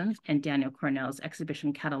Johnson and Daniel Cornell's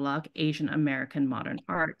exhibition catalog, Asian American Modern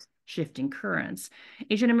Art, Shifting Currents,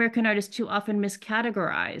 Asian American art is too often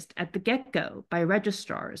miscategorized at the get-go by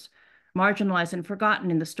registrars, marginalized and forgotten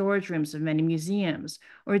in the storage rooms of many museums,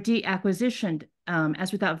 or deacquisitioned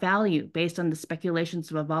as without value based on the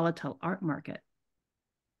speculations of a volatile art market.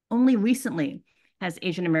 Only recently has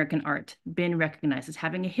Asian American art been recognized as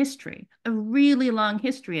having a history, a really long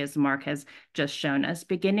history, as Mark has just shown us,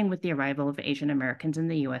 beginning with the arrival of Asian Americans in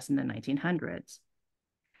the US in the 1900s.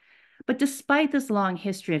 But despite this long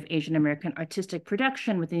history of Asian American artistic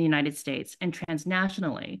production within the United States and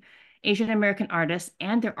transnationally, Asian American artists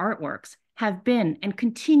and their artworks have been and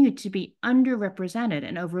continue to be underrepresented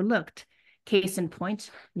and overlooked. Case in point,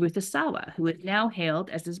 Ruth Asawa, who is now hailed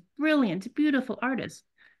as this brilliant, beautiful artist.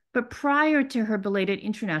 But prior to her belated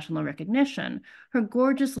international recognition, her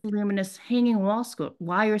gorgeous, luminous hanging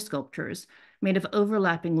wire sculptures made of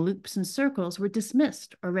overlapping loops and circles were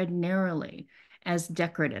dismissed or read narrowly as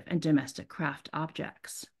decorative and domestic craft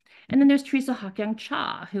objects. And then there's Teresa Hokyung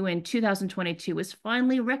Cha, who in 2022 was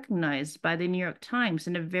finally recognized by the New York Times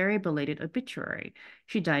in a very belated obituary.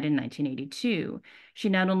 She died in 1982. She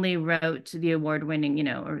not only wrote the award-winning,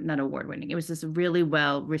 or not award-winning, it was this really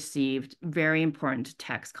well-received, very important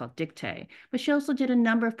text called Dictee, but she also did a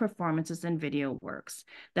number of performances and video works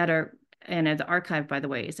that are, and the archive, by the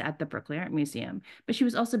way, is at the Berkeley Art Museum, but she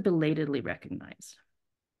was also belatedly recognized.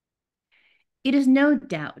 It is no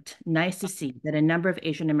doubt nice to see that a number of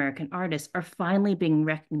Asian American artists are finally being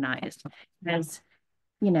recognized as,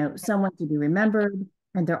 someone to be remembered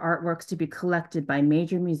and their artworks to be collected by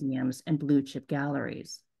major museums and blue chip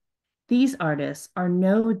galleries. These artists are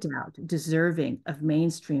no doubt deserving of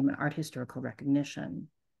mainstream and art historical recognition.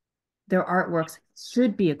 Their artworks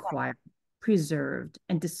should be acquired, preserved,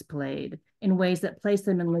 and displayed in ways that place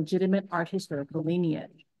them in legitimate art historical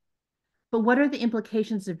lineage. But what are the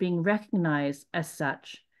implications of being recognized as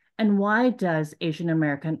such? And why does Asian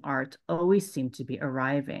American art always seem to be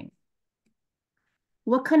arriving?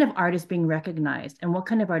 What kind of art is being recognized and what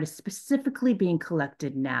kind of art is specifically being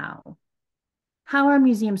collected now? How are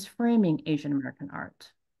museums framing Asian American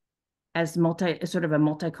art? As sort of a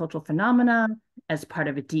multicultural phenomena, as part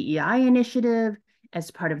of a DEI initiative,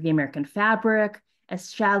 as part of the American fabric, as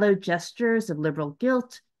shallow gestures of liberal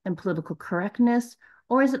guilt and political correctness,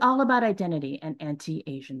 or is it all about identity and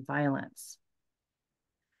anti-Asian violence?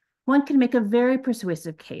 One can make a very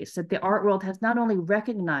persuasive case that the art world has not only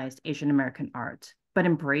recognized Asian American art, but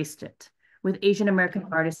embraced it, with Asian American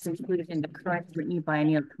artists included in the current Whitney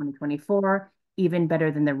Biennial 2024, Even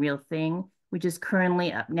Better Than the Real Thing, which is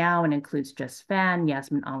currently up now and includes Jess Fan,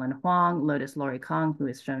 Yasmin Allen Huang, Lotus Lori Kong, who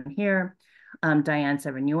is shown here, Diane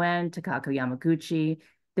Severin Yuen, Takako Yamaguchi.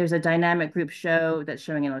 There's a dynamic group show that's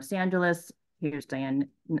showing in Los Angeles. Here's Diane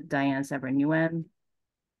Severin Yuen.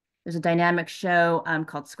 There's a dynamic show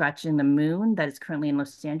called Scratching the Moon that is currently in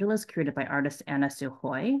Los Angeles, curated by artist Anna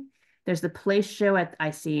Suhoy. There's the Place show at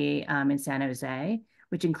IC in San Jose,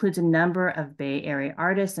 which includes a number of Bay Area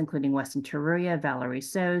artists, including Weston Teruya, Valerie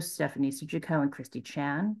So, Stephanie Sujiko, and Christy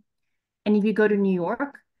Chan. And if you go to New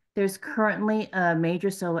York, there's currently a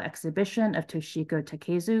major solo exhibition of Toshiko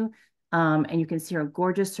Takezu, and you can see her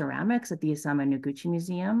gorgeous ceramics at the Isamu Noguchi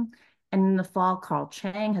Museum. And in the fall, Carl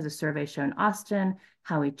Chang has a survey show in Austin.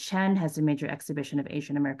 Howie Chen has a major exhibition of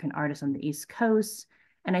Asian American artists on the East Coast.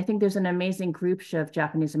 And I think there's an amazing group show of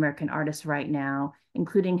Japanese American artists right now,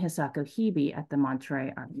 including Hisako Hibi at the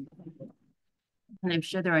Monterey Art Museum. And I'm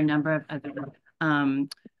sure there are a number of other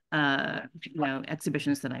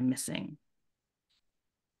exhibitions that I'm missing.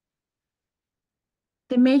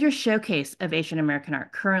 The major showcase of Asian American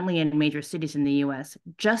art currently in major cities in the US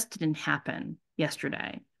just didn't happen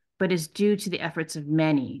yesterday, but is due to the efforts of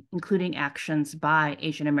many, including actions by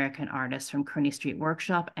Asian American artists from Kearney Street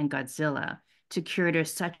Workshop and Godzilla, to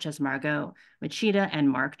curators such as Margot Machida and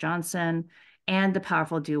Mark Johnson, and the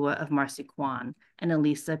powerful duo of Marcy Kwan and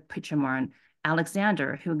Elisa Pichamarn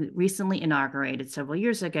Alexander, who recently inaugurated several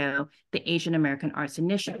years ago the Asian American Arts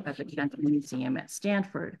Initiative at the Dental Museum at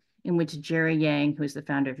Stanford, in which Jerry Yang, who is the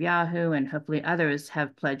founder of Yahoo, and hopefully others,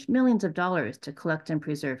 have pledged millions of dollars to collect and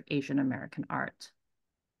preserve Asian American art.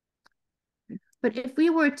 But if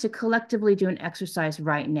we were to collectively do an exercise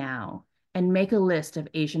right now and make a list of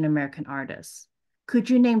Asian American artists, could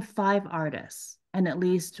you name 5 artists and at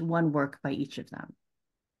least one work by each of them?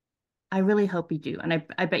 I really hope you do, and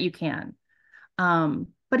I bet you can.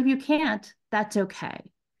 But if you can't, that's okay.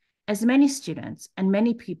 As many students and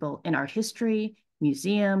many people in art history,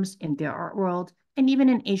 museums, in the art world, and even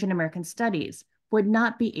in Asian American studies would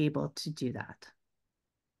not be able to do that.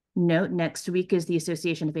 Note, next week is the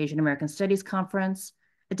Association of Asian American Studies conference.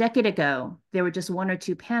 A decade ago, there were just 1 or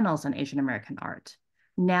 2 panels on Asian American art.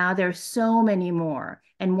 Now there are so many more,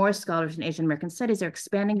 and more scholars in Asian American studies are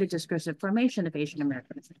expanding the discursive formation of Asian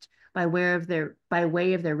Americans by way of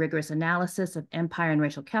their rigorous analysis of empire and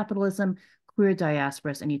racial capitalism, queer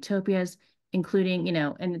diasporas and utopias, including,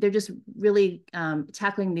 and they're just really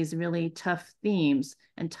tackling these really tough themes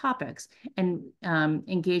and topics and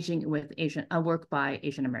engaging with work by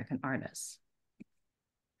Asian American artists.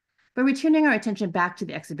 But returning our attention back to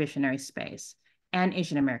the exhibitionary space and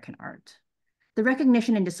Asian American art, the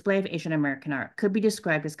recognition and display of Asian American art could be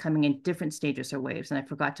described as coming in different stages or waves, and I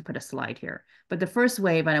forgot to put a slide here. But the first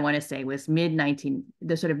wave, and I want to say, was the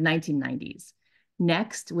sort of 1990s.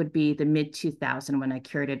 Next would be the mid-2000s when I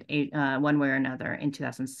curated One Way or Another in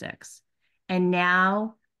 2006. And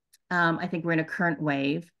now I think we're in a current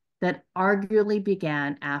wave that arguably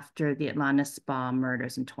began after the Atlanta Spa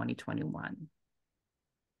murders in 2021.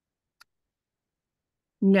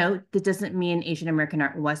 Note, that doesn't mean Asian American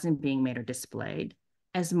art wasn't being made or displayed.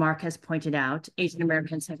 As Mark has pointed out, Asian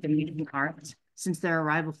Americans have been making art since their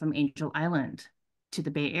arrival from Angel Island to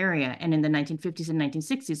the Bay Area, and in the 1950s and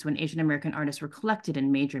 1960s when Asian American artists were collected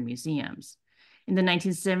in major museums. In the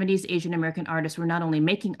 1970s, Asian American artists were not only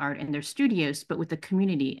making art in their studios, but with the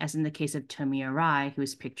community, as in the case of Tomi Arai, who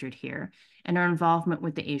is pictured here, and her involvement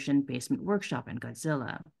with the Asian Basement Workshop and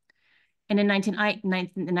Godzilla. And in the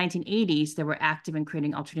 1980s, they were active in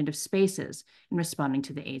creating alternative spaces in responding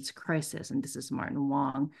to the AIDS crisis. And this is Martin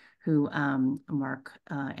Wong, who Mark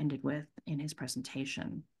ended with in his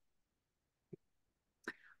presentation.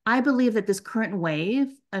 I believe that this current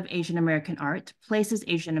wave of Asian American art places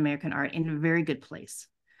Asian American art in a very good place.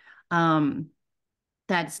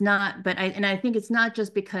 That's not, and I think it's not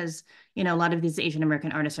just because, a lot of these Asian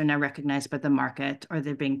American artists are now recognized by the market or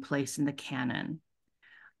they're being placed in the canon.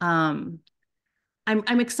 I'm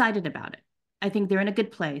excited about it. I think they're in a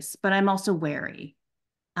good place, but I'm also wary.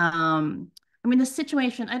 The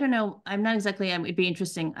situation, I don't know, I'm not exactly, it'd be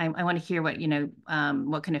interesting. I want to hear what,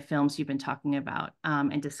 what kind of films you've been talking about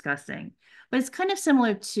and discussing. But it's kind of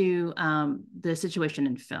similar to the situation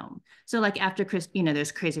in film. So like after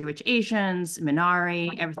there's Crazy Rich Asians,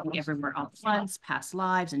 Minari, Everything Everywhere All at Once, Past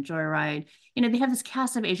Lives, and Joyride. They have this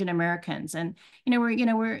cast of Asian Americans, and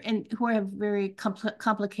who have very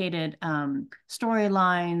complicated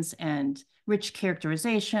storylines and rich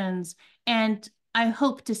characterizations. And I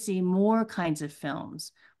hope to see more kinds of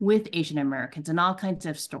films with Asian Americans and all kinds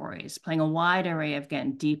of stories, playing a wide array of,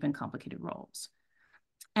 again, deep and complicated roles.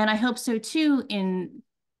 And I hope so too, in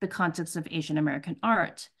the context of Asian American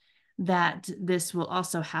art, that this will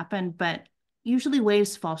also happen, but usually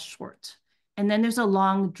waves fall short. And then there's a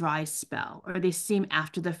long dry spell, or they seem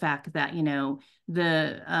after the fact that,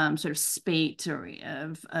 the sort of spate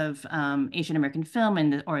of Asian American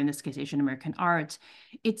film, or in this case, Asian American art,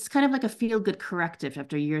 it's kind of like a feel-good corrective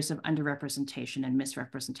after years of underrepresentation and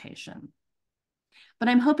misrepresentation. But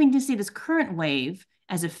I'm hoping to see this current wave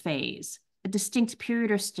as a phase, a distinct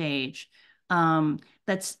period or stage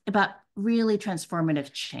that's about really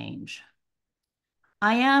transformative change.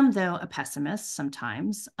 I am, though, a pessimist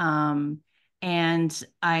sometimes. And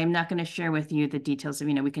I'm not going to share with you the details of,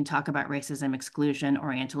 we can talk about racism, exclusion,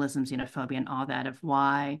 Orientalism, xenophobia, and all that of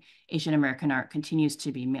why Asian American art continues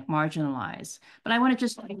to be marginalized. But I want to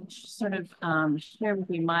just sort of share with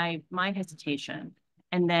you my hesitation,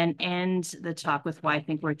 and then end the talk with why I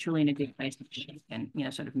think we're truly in a good place and,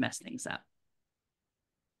 sort of mess things up.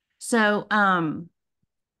 So, after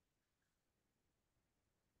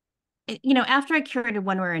I curated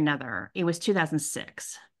one way or another, it was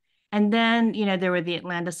 2006. And then, there were the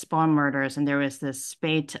Atlanta spawn murders, and there was this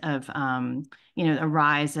spate of, a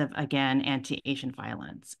rise of, again, anti-Asian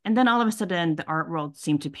violence. And then all of a sudden, the art world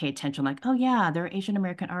seemed to pay attention, like, oh yeah, there are Asian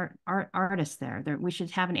American artists there. We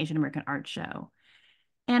should have an Asian American art show.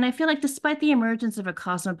 And I feel like despite the emergence of a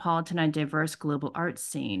cosmopolitan and diverse global art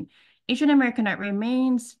scene, Asian American art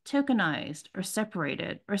remains tokenized or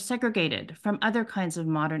separated or segregated from other kinds of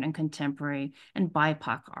modern and contemporary and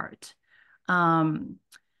BIPOC art.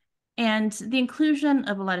 And the inclusion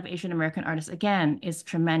of a lot of Asian American artists, again, is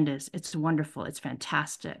tremendous. It's wonderful. It's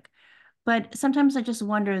fantastic. But sometimes I just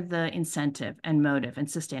wonder the incentive and motive and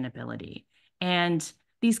sustainability. And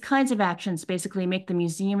these kinds of actions basically make the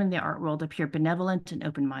museum and the art world appear benevolent and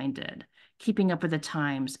open-minded, keeping up with the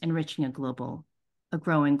times, enriching a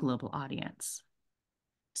growing global audience.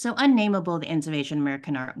 So Unnameable, the Ends of Asian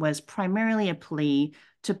American Art was primarily a plea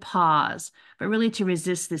to pause, but really to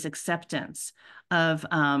resist this acceptance of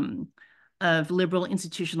liberal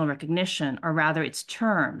institutional recognition, or rather its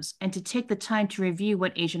terms, and to take the time to review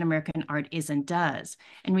what Asian American art is and does,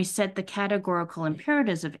 and reset the categorical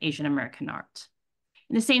imperatives of Asian American art.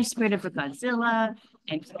 In the same spirit of Godzilla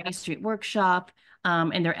and County Street Workshop,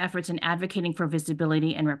 and their efforts in advocating for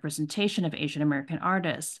visibility and representation of Asian American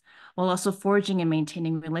artists, while also forging and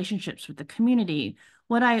maintaining relationships with the community.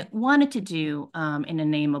 What I wanted to do in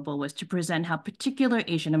Unnameable was to present how particular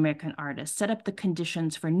Asian American artists set up the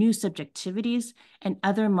conditions for new subjectivities and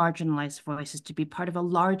other marginalized voices to be part of a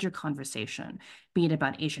larger conversation, be it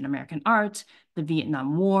about Asian American art, the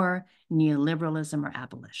Vietnam War, neoliberalism, or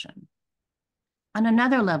abolition. On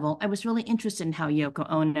another level, I was really interested in how Yoko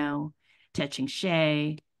Ono, Te-Ching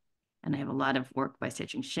Hsieh, and I have a lot of work by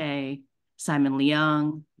Te-Ching Hsieh, Simon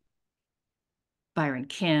Leung, Byron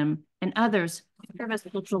Kim, and others serve as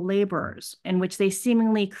cultural laborers in which they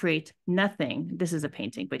seemingly create nothing. This is a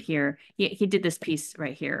painting, but here, he did this piece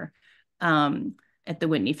right here at the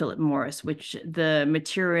Whitney Philip Morris, which the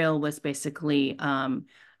material was basically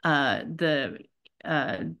the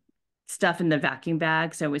stuff in the vacuum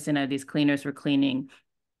bag. So it was these cleaners were cleaning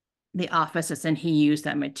the offices, and he used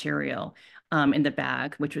that material in the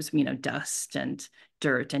bag, which was dust and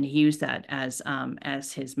dirt, and he used that as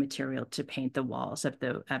his material to paint the walls of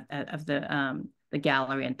the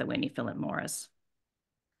gallery at the Whitney Philip Morris.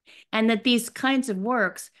 And that these kinds of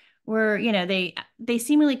works were, they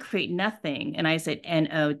seemingly create nothing, and I said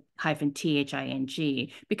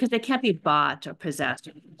NO-THING, because they can't be bought or possessed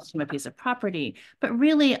from a piece of property. But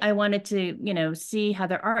really, I wanted to, see how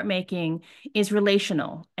their art making is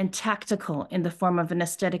relational and tactical in the form of an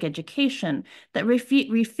aesthetic education that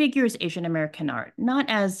refigures Asian American art, not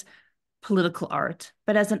as political art,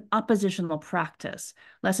 but as an oppositional practice,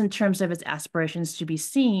 less in terms of its aspirations to be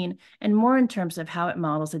seen and more in terms of how it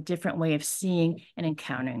models a different way of seeing and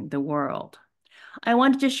encountering the world. I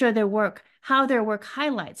wanted to show how their work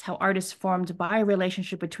highlights how art is formed by a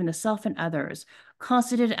relationship between the self and others,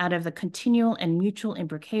 constituted out of the continual and mutual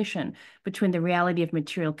imbrication between the reality of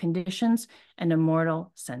material conditions and a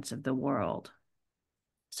mortal sense of the world.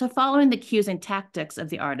 So following the cues and tactics of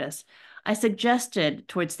the artist, I suggested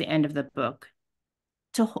towards the end of the book,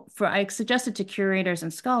 I suggested to curators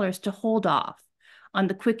and scholars to hold off on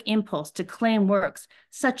the quick impulse to claim works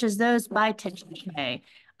such as those by Te-Ching Hsieh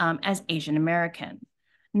as Asian American,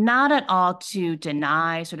 not at all to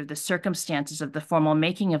deny sort of the circumstances of the formal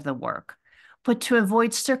making of the work, but to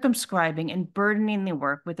avoid circumscribing and burdening the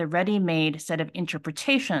work with a ready-made set of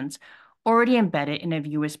interpretations already embedded in a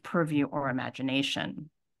viewer's purview or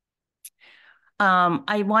imagination.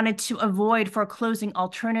 I wanted to avoid foreclosing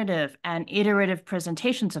alternative and iterative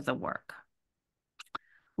presentations of the work.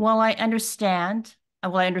 While I understood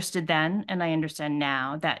then, and I understand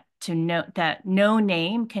now, that no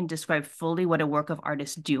name can describe fully what a work of art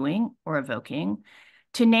is doing or evoking,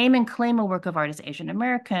 to name and claim a work of art as Asian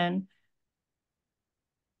American,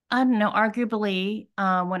 I don't know, arguably,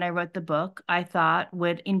 when I wrote the book, I thought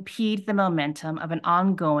would impede the momentum of an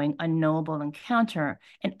ongoing, unknowable encounter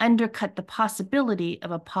and undercut the possibility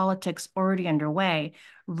of a politics already underway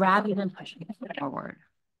rather than pushing it forward.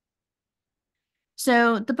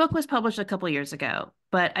 So the book was published a couple years ago,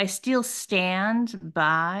 but I still stand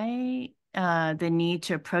by the need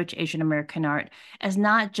to approach Asian American art as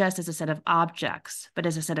not just as a set of objects, but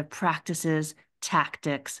as a set of practices,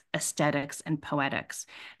 tactics, aesthetics, and poetics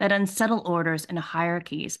that unsettle orders and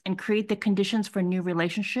hierarchies and create the conditions for new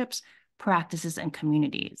relationships, practices, and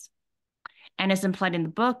communities. And as implied in the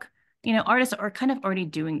book, artists are kind of already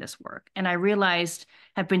doing this work. And I realized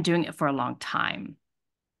have been doing it for a long time,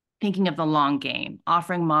 thinking of the long game,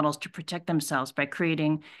 offering models to protect themselves by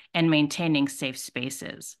creating and maintaining safe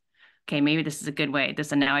spaces. Okay, maybe this is a good way.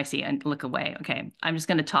 And now I see and look away. Okay, I'm just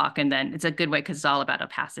going to talk, and then it's a good way because it's all about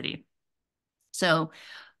opacity. So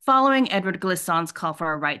following Edward Glissant's call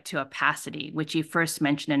for a right to opacity, which he first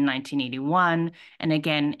mentioned in 1981, and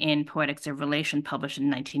again in Poetics of Relation, published in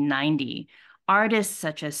 1990, artists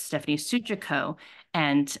such as Stephanie Suchiko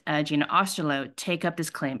and Gina Osterloh take up this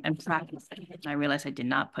claim and practice it. And I realize I did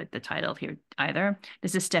not put the title here either.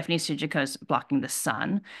 This is Stephanie Suchiko's Blocking the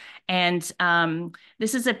Sun. And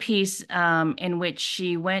this is a piece in which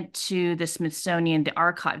she went to the Smithsonian,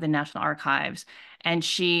 the National Archives, and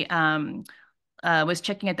she was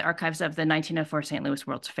checking at the archives of the 1904 St. Louis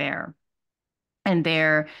World's Fair. And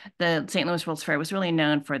there, the St. Louis World's Fair was really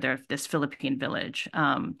known for this Philippine village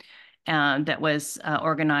that was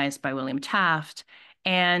organized by William Taft.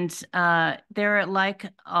 And they're, like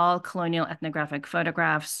all colonial ethnographic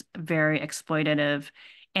photographs, very exploitative.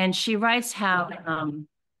 And she writes how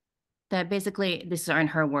that basically, these are in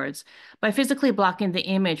her words, by physically blocking the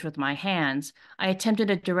image with my hands, I attempted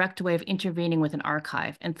a direct way of intervening with an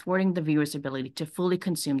archive and thwarting the viewer's ability to fully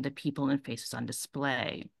consume the people and faces on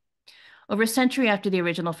display. Over a century after the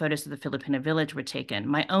original photos of the Filipino village were taken,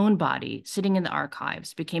 my own body, sitting in the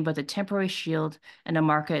archives, became both a temporary shield and a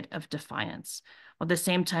market of defiance, while at the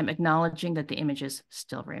same time acknowledging that the images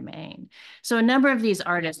still remain. So a number of these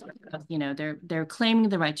artists, they're claiming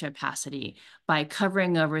the right to opacity by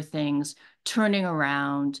covering over things, turning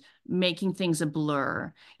around, making things a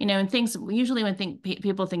blur. And things, usually when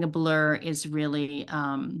people think a blur is really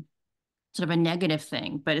sort of a negative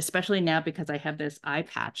thing, but especially now because I have this eye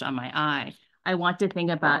patch on my eye, I want to think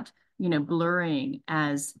about, blurring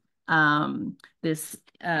as as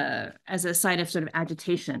a sign of sort of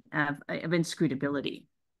agitation, of inscrutability.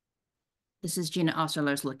 This is Gina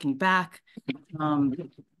Osterloh's Looking Back.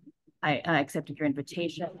 I accepted your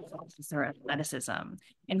invitation. This is her athleticism,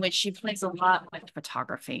 in which she plays a lot with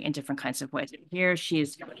photography in different kinds of ways. Here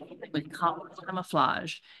she's with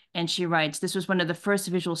camouflage, and she writes, "This was one of the first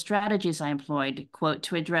visual strategies I employed, quote,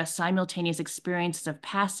 to address simultaneous experiences of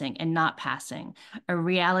passing and not passing, a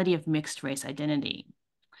reality of mixed race identity.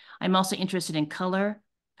 I'm also interested in color,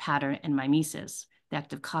 pattern, and mimesis, the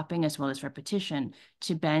act of copying as well as repetition,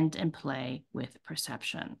 to bend and play with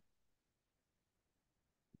perception."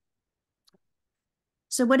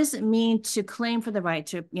 So what does it mean to claim for the right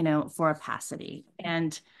to, for opacity?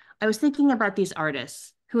 And I was thinking about these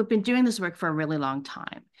artists who have been doing this work for a really long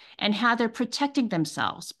time and how they're protecting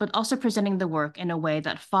themselves, but also presenting the work in a way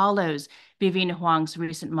that follows Vivian Huang's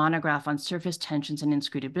recent monograph on surface tensions and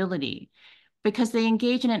inscrutability, because they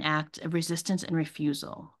engage in an act of resistance and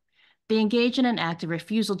refusal. They engage in an act of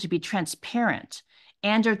refusal to be transparent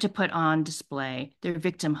and or to put on display their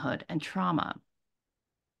victimhood and trauma.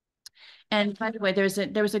 And by the way, there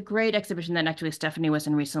was a great exhibition that actually Stephanie was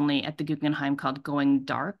in recently at the Guggenheim called Going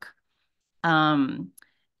Dark, and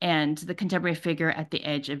the contemporary figure at the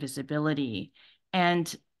edge of visibility.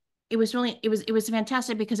 And it was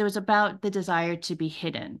fantastic because it was about the desire to be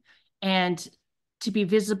hidden and to be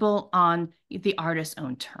visible on the artist's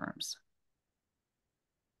own terms.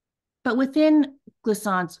 But within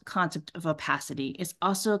Glissant's concept of opacity is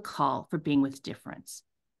also a call for being with difference,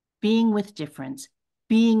 being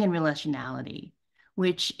in relationality,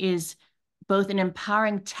 which is both an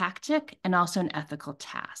empowering tactic and also an ethical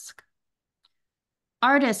task.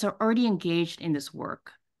 Artists are already engaged in this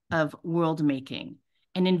work of world making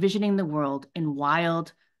and envisioning the world in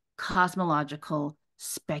wild, cosmological,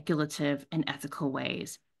 speculative, and ethical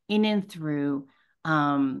ways, in and through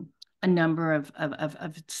a number of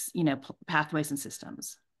pathways and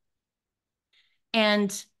systems.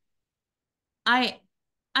 And I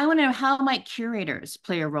want to know, how might curators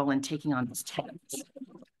play a role in taking on this task?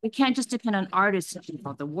 We can't just depend on artists to do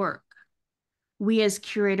all the work. We as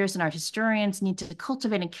curators and art historians need to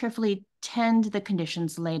cultivate and carefully tend the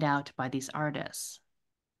conditions laid out by these artists.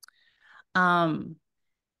 And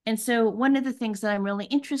so one of the things that I'm really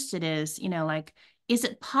interested is, is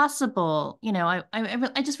it possible,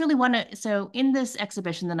 I just really want to, so in this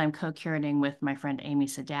exhibition that I'm co-curating with my friend Amy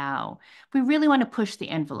Sadao, we really want to push the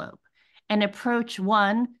envelope and approach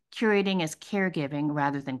one, curating as caregiving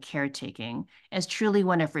rather than caretaking, as truly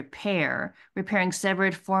one of repair, repairing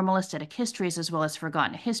severed formal aesthetic histories as well as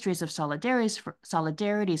forgotten histories of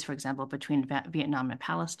solidarities, for example, between Vietnam and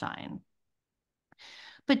Palestine.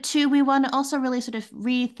 But two, we want to also really sort of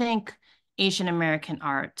rethink Asian American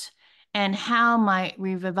art and how might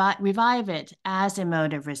we revive it as a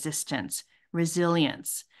mode of resistance,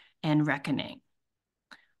 resilience, and reckoning.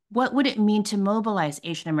 What would it mean to mobilize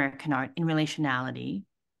Asian American art in relationality,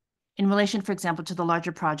 in relation, for example, to the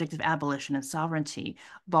larger project of abolition and sovereignty,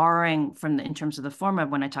 borrowing from in terms of the former,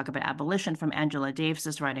 when I talk about abolition, from Angela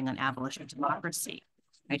Davis's writing on abolition of democracy,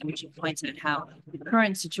 right, which points out how the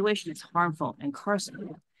current situation is harmful and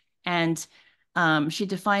carceral. And she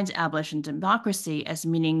defines abolition democracy as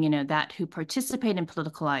meaning, that who participate in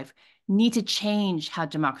political life need to change how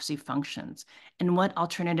democracy functions and what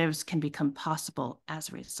alternatives can become possible as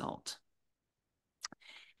a result.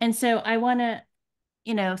 And so I want to,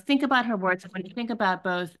 think about her words when you think about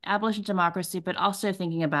both abolition democracy, but also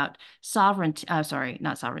thinking about sovereignty. Sorry,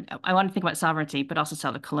 not sovereignty. I want to think about sovereignty, but also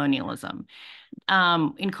settler colonialism.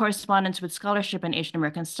 In correspondence with scholarship in Asian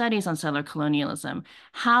American studies on settler colonialism,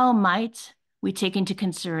 how might we take into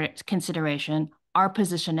consideration our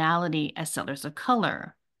positionality as settlers of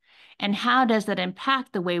color? And how does that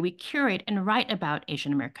impact the way we curate and write about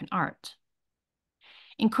Asian American art?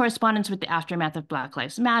 In correspondence with the aftermath of Black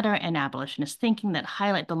Lives Matter and abolitionist thinking that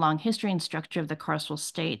highlight the long history and structure of the carceral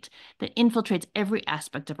state that infiltrates every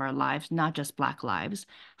aspect of our lives, not just Black lives,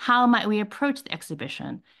 how might we approach the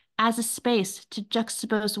exhibition as a space to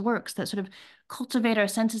juxtapose works that sort of cultivate our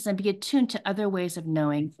senses and be attuned to other ways of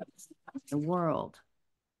knowing the world?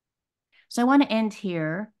 So I want to end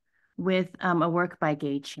here with a work by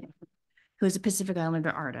Gay Chan, who is a Pacific Islander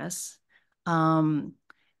artist.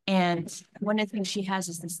 And one of the things she has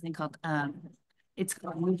is this thing called, it's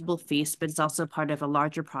called Movable Feast, but it's also part of a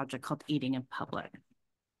larger project called Eating in Public.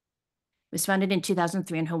 It was founded in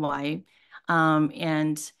 2003 in Hawaii.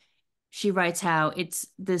 And she writes how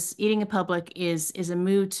this eating in public is a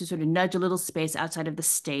move to sort of nudge a little space outside of the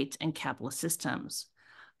state and capitalist systems.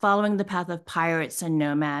 Following the path of pirates and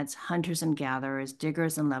nomads, hunters and gatherers,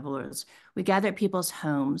 diggers and levelers, we gather at people's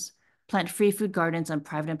homes, plant free food gardens on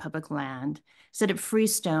private and public land, set up free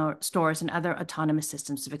stores and other autonomous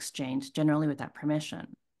systems of exchange, generally without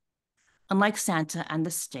permission. Unlike Santa and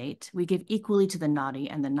the state, we give equally to the naughty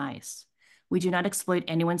and the nice. We do not exploit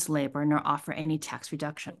anyone's labor nor offer any tax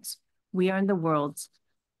reductions. We are in the world's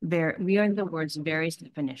various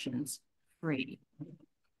definitions free.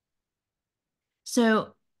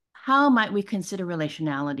 So how might we consider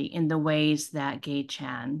relationality in the ways that Gay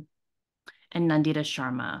Chan and Nandita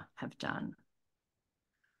Sharma have done?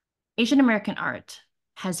 Asian American art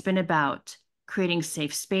has been about creating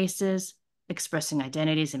safe spaces, expressing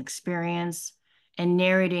identities and experience, and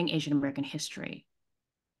narrating Asian American history.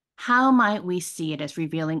 How might we see it as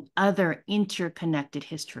revealing other interconnected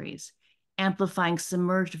histories, amplifying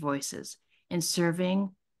submerged voices, and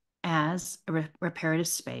serving as a reparative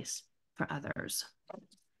space for others?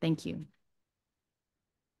 Thank you.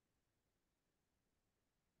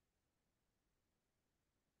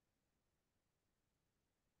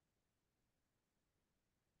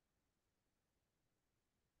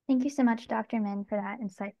 Thank you so much, Dr. Min, for that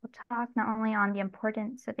insightful talk, not only on the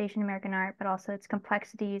importance of Asian American art, but also its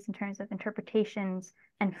complexities in terms of interpretations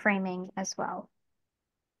and framing as well.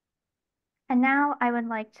 And now I would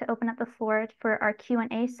like to open up the floor for our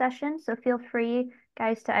Q&A session. So feel free,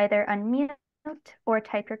 guys, to either unmute or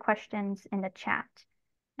type your questions in the chat,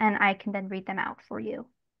 and I can then read them out for you.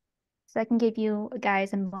 So I can give you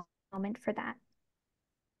guys a moment for that.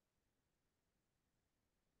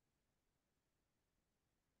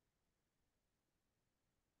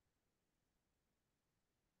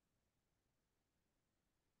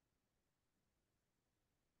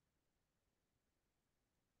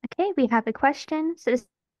 Okay, we have a question. So this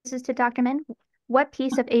is to Dr. Min. What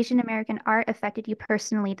piece of Asian American art affected you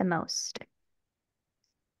personally the most?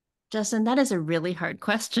 Justin, that is a really hard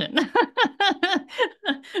question. There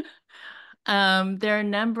are a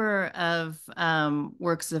number of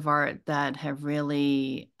works of art that have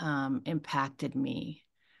really impacted me.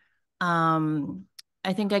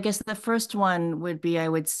 I guess the first one would be, I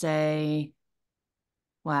would say,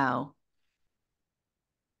 wow.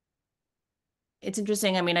 It's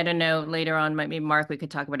interesting. I mean, I don't know, later on, maybe Mark, we could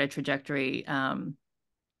talk about a trajectory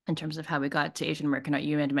in terms of how we got to Asian American art.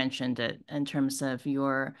 You had mentioned it in terms of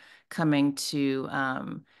your coming to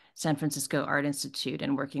San Francisco Art Institute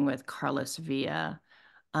and working with Carlos Villa.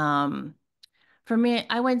 For me,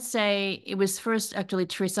 I would say it was first actually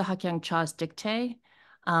Teresa Hakyang Cha's Dictée.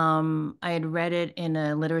 I had read it in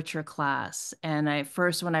a literature class, and I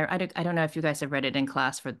first when I don't know if you guys have read it in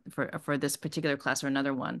class for this particular class or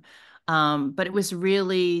another one, but it was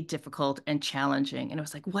really difficult and challenging, and it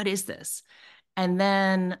was like, what is this? And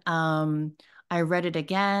then I read it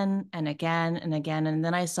again and again and again, and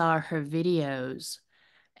then I saw her videos,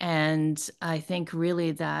 and I think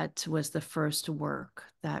really that was the first work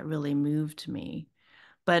that really moved me.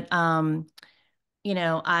 But you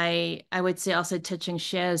know, I would say also Teaching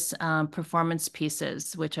Xie's performance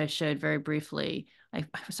pieces, which I showed very briefly. I'm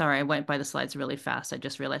sorry, I went by the slides really fast. I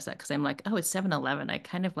just realized that because I'm like, oh, it's 7-Eleven. I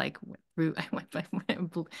kind of like I went by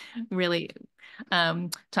really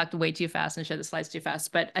talked way too fast and showed the slides too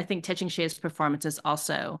fast. But I think Teaching Xie's performances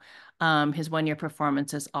also, his 1 year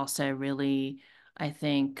performances also really, I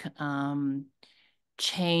think,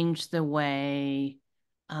 changed the way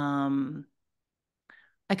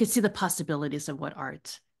I could see the possibilities of what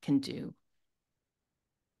art can do.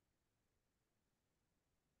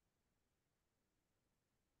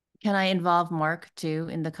 Can I involve Mark too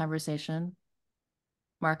in the conversation?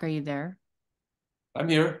 Mark, are you there? I'm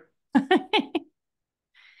here.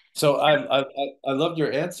 So I loved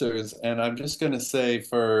your answers, and I'm just going to say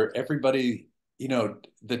for everybody,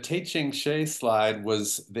 the Tei Ching Shei slide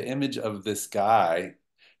was the image of this guy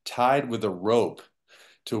tied with a rope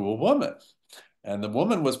to a woman. And the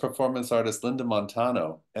woman was performance artist Linda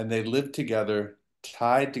Montano, and they lived together,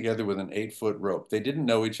 tied together with an 8-foot rope. They didn't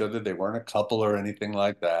know each other, they weren't a couple or anything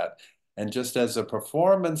like that. And just as a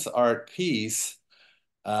performance art piece,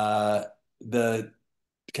 the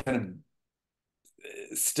kind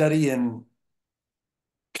of study and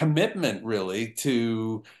commitment really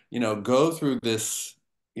to, go through this,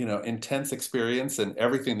 intense experience and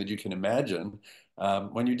everything that you can imagine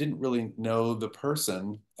when you didn't really know the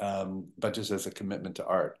person, but just as a commitment to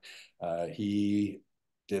art. He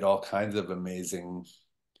did all kinds of amazing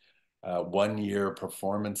 1 year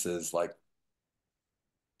performances, like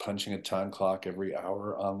punching a time clock every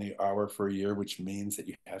hour on the hour for a year, which means that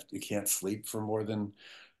you can't sleep for more than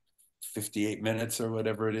 58 minutes or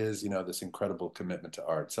whatever it is, this incredible commitment to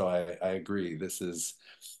art. So I agree. This is,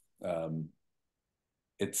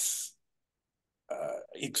 it's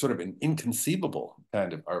sort of an inconceivable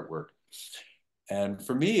kind of artwork. And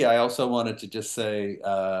for me, I also wanted to just say,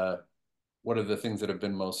 what are the things that have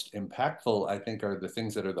been most impactful, I think, are the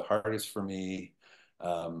things that are the hardest for me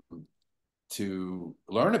to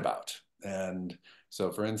learn about. And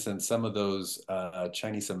so, for instance, some of those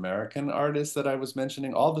Chinese American artists that I was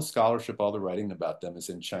mentioning, all the scholarship, all the writing about them is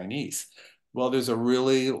in Chinese. Well, there's a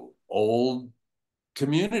really old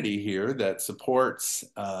community here that supports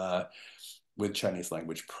with Chinese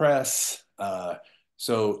language press.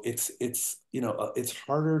 So it's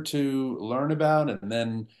harder to learn about, and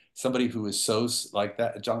then somebody who is so like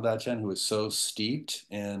that, Zhang Dachen, who is so steeped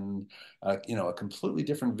in a completely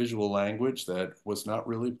different visual language that was not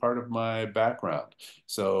really part of my background.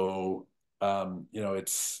 So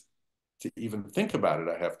it's to even think about it,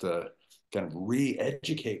 I have to kind of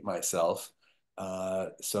re-educate myself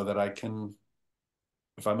so that I can,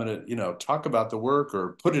 if I'm going to, talk about the work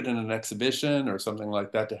or put it in an exhibition or something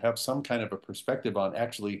like that, to have some kind of a perspective on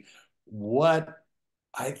actually what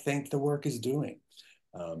I think the work is doing.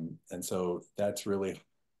 And so that's really,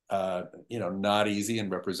 not easy,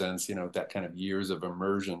 and represents, that kind of years of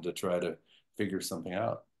immersion to try to figure something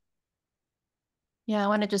out. Yeah, I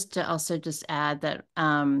wanted just to also just add that,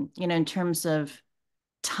 in terms of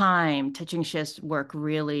time, Teaching Xie's work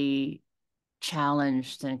really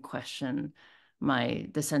challenged and questioned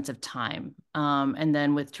the sense of time. And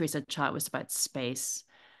then with Teresa Cha, it was about space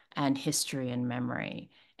and history and memory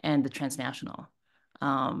and the transnational.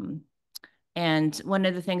 And one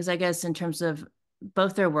of the things, I guess, in terms of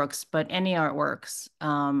both their works, but any artworks,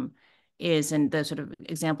 is, in the sort of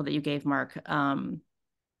example that you gave, Mark,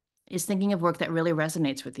 is thinking of work that really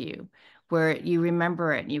resonates with you, where you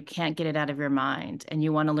remember it and you can't get it out of your mind, and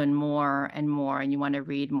you want to learn more and more, and you want to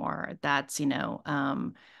read more. That's,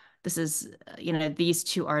 this is, these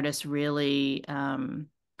two artists really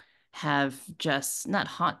have just not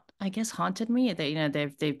I guess haunted me.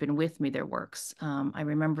 They've been with me, their works. I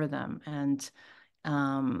remember them, and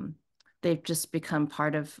um, they've just become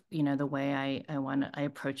part of, the way I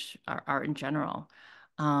approach art in general.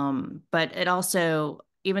 But it also,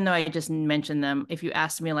 even though I just mentioned them, if you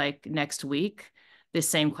ask me like next week this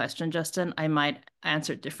same question, Justin, I might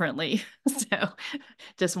answer it differently. So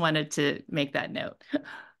just wanted to make that note.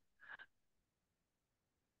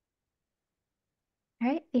 All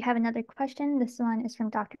right, we have another question. This one is from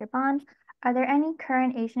Dr. Bond. Are there any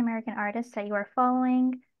current Asian American artists that you are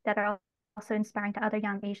following that are also inspiring to other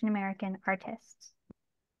young Asian American artists?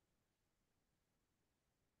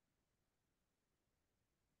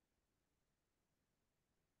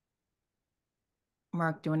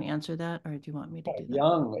 Mark, do you want to answer that, or do you want me to do that?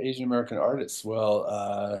 Young Asian American artists.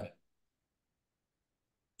 Well,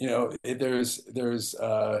 you know, there's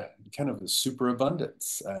kind of a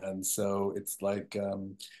superabundance, and so it's like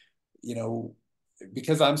you know,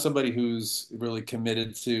 because I'm somebody who's really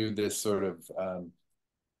committed to this sort of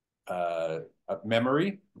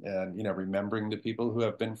memory and, you know, remembering the people who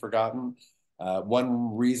have been forgotten.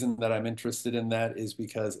 One reason that I'm interested in that is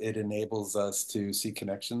because it enables us to see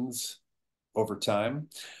connections over time.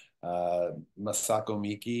 Masako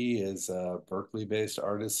Miki is a Berkeley-based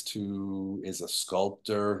artist who is a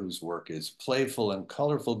sculptor whose work is playful and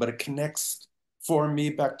colorful, but it connects for me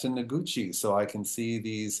back to Noguchi, so I can see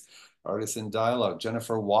these artists in dialogue.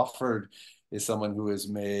 Jennifer Wofford is someone who has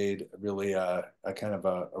made really a kind of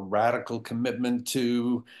a radical commitment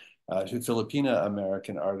to Filipina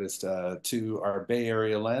American artists, to our Bay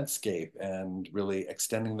Area landscape, and really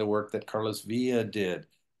extending the work that Carlos Villa did.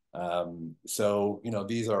 So, you know,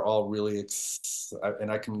 these are all really,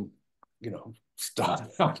 and I can, you know,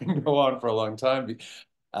 stop. I can go on for a long time.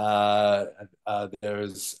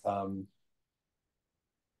 There's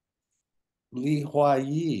Li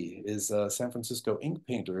Huayi is a San Francisco ink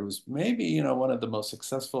painter. He was maybe, you know, one of the most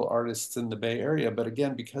successful artists in the Bay Area, but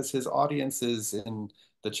again, because his audience is in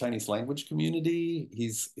the Chinese language community,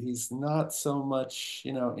 he's not so much,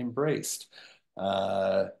 you know, embraced.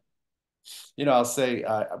 Uh, you know, I'll say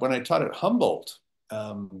when I taught at Humboldt,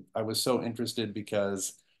 I was so interested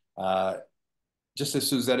because uh, just as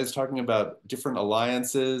Suzette is talking about different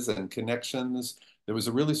alliances and connections, there was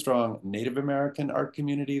a really strong Native American art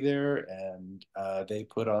community there, and they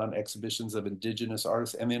put on exhibitions of indigenous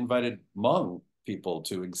artists, and they invited Hmong people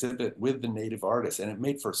to exhibit with the Native artists, and it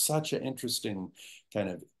made for such an interesting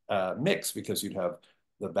kind of mix, because you'd have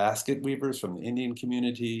the basket weavers from the Indian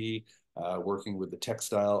community working with the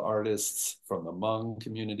textile artists from the Hmong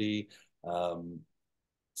community. Um,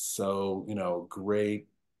 so, you know, great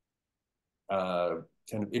kind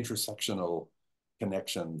of intersectional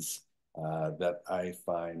connections that I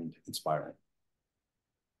find inspiring.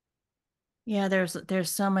 Yeah,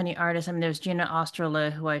 there's so many artists. I mean, there's Gina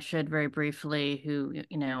Osterle, who I showed very briefly, who,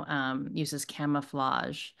 you know, uses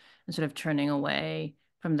camouflage and sort of turning away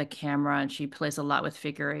from the camera, and she plays a lot with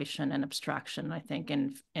figuration and abstraction, I think,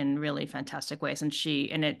 in really fantastic ways. And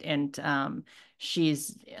she's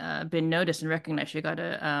been noticed and recognized. She got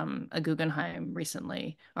a Guggenheim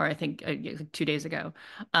recently, or I think 2 days ago.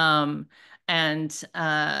 And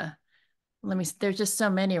let me, there's just so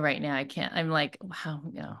many right now. I'm like, wow,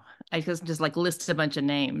 you know, I just like list a bunch of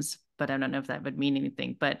names, but I don't know if that would mean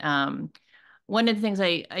anything. But one of the things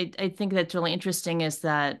I think that's really interesting is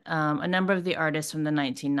that a number of the artists from the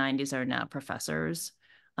 1990s are now professors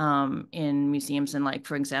in museums. And like,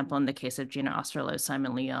 for example, in the case of Gina Osterloh,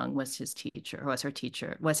 Simon Leung was his teacher, was her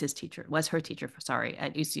teacher, sorry,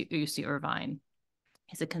 at UC Irvine.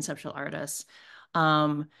 He's a conceptual artist.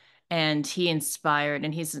 And he inspired,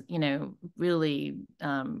 and he's, you know, really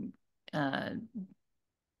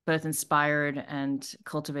both inspired and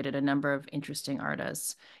cultivated a number of interesting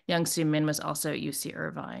artists. Young Soo Min was also at UC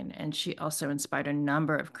Irvine, and she also inspired a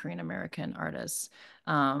number of Korean American artists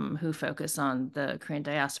who focus on the Korean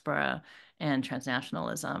diaspora and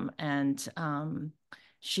transnationalism. And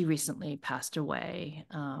she recently passed away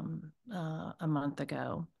a month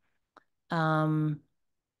ago.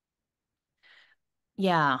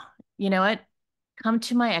 Yeah, you know what? Come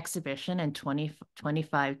to my exhibition in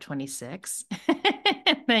 2025, 26.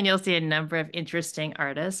 Then you'll see a number of interesting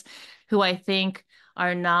artists who I think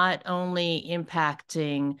are not only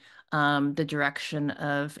impacting the direction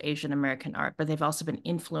of Asian American art, but they've also been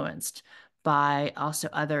influenced by also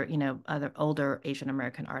other, you know, other older Asian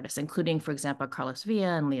American artists, including, for example, Carlos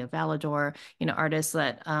Villa and Leah Valador, you know, artists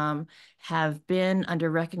that have been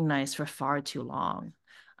under-recognized for far too long.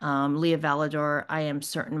 Leah Valador, I am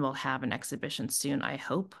certain will have an exhibition soon, I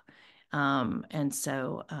hope. And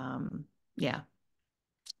so, yeah.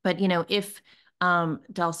 But, you know, if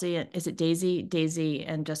Dulcie, is it Daisy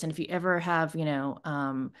and Justin, if you ever have, you know,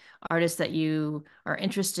 artists that you are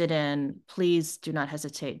interested in, please do not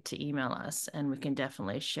hesitate to email us, and we can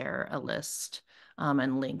definitely share a list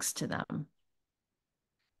and links to them.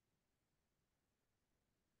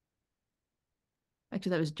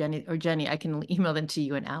 Actually, that was Jenny, or Jenny. I can email them to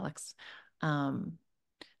you and Alex. Sorry,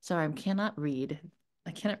 I cannot read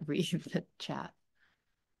the chat.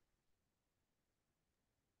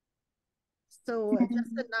 So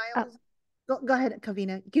Justin Niles, go ahead,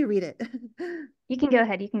 Kavina. You can read it. You can go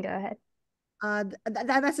ahead. You can go ahead.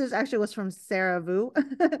 That message actually was from Sarah Vu.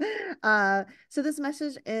 So this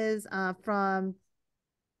message is from,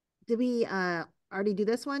 did we already do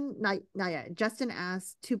this one? Not yet. Justin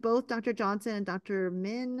asked, to both Dr. Johnson and Dr.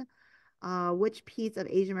 Min, which piece of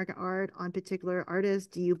Asian American art on particular artists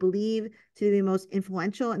do you believe to be most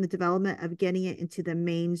influential in the development of getting it into the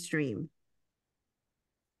mainstream?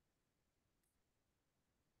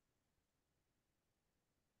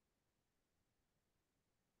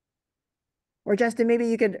 Or Justin, maybe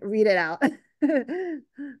you could read it out.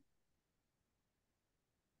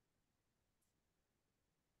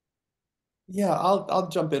 Yeah, I'll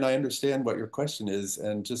jump in. I understand what your question is,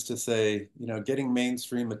 and just to say, getting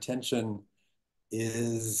mainstream attention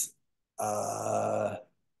is uh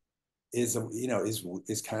is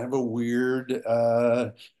kind of a weird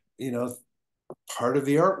you know part of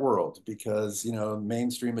the art world, because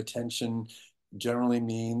mainstream attention generally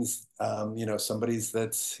means somebody's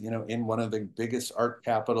that's in one of the biggest art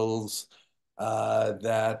capitals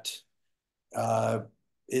that uh,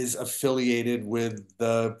 is affiliated with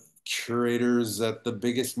the curators at the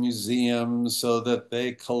biggest museums so that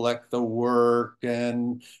they collect the work,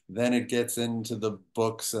 and then it gets into the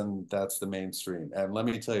books, and that's the mainstream. And let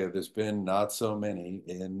me tell you, there's been not so many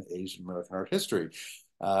in Asian American art history.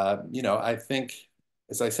 I think,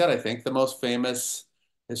 as I said, I think the most famous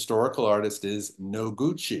historical artist is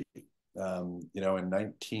Noguchi. In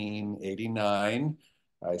 1989,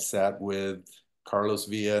 I sat with Carlos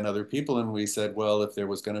Villa and other people, and we said, well, if there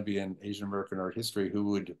was going to be an Asian American art history,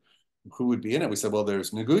 who would be in it? We said, well,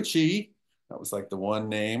 there's Noguchi. That was like the one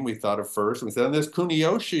name we thought of first. And we said, and there's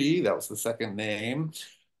Kuniyoshi. That was the second name.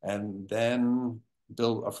 And then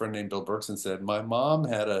a friend named Bill Berkson said, my mom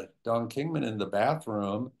had a Don Kingman in the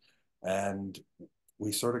bathroom, and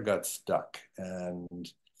we sort of got stuck.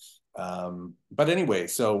 But anyway,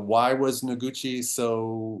 so why was Noguchi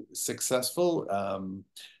so successful?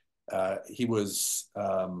 He was,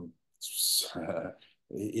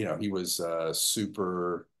 he was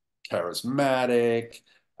super charismatic.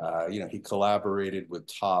 He collaborated with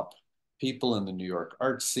top people in the New York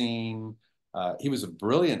art scene. He was a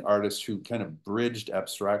brilliant artist who kind of bridged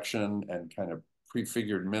abstraction and kind of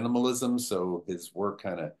prefigured minimalism. So his work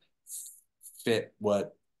kind of fit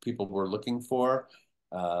what people were looking for.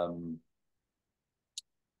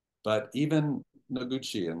 But even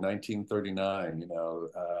Noguchi in 1939,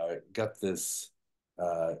 got this,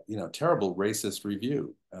 terrible racist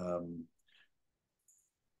review.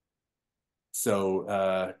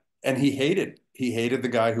 And he hated the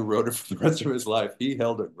guy who wrote it for the rest of his life. He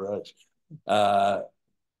held a grudge.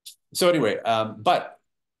 So anyway, but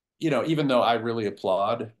even though I really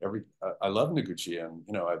applaud I love Noguchi, and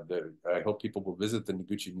I hope people will visit the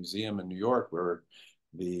Noguchi Museum in New York, where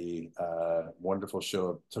the wonderful show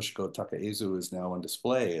of Toshiko Takaezu is now on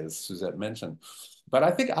display, as Suzette mentioned. But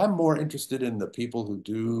I think I'm more interested in the people who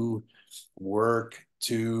do work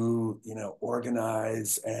to,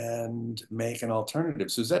 organize and make an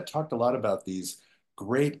alternative. Suzette talked a lot about these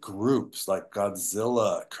great groups like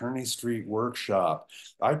Godzilla, Kearney Street Workshop.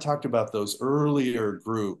 I talked about those earlier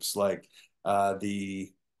groups like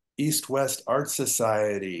the East-West Art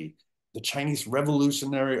Society, the Chinese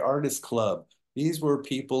Revolutionary Artist Club. These were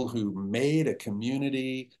people who made a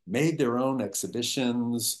community, made their own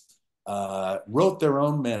exhibitions, wrote their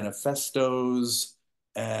own manifestos,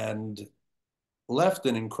 and left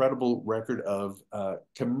an incredible record of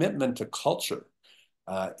commitment to culture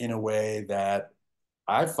in a way that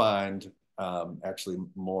I find actually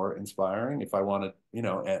more inspiring. If I want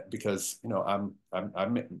to, because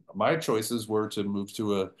my choices were to move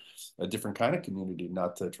to a different kind of community,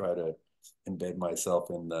 not to try to embed myself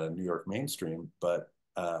in the New York mainstream, but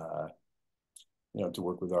to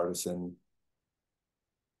work with artists in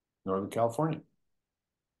Northern California.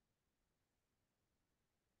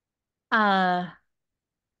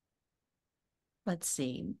 Let's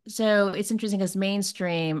see. So it's interesting because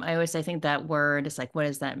mainstream, I think that word is like, what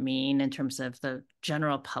does that mean in terms of the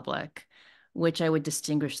general public, which I would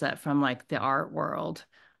distinguish that from like the art world,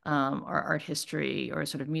 or art history, or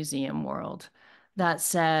sort of museum world. That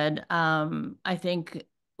said, I think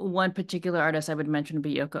one particular artist I would mention would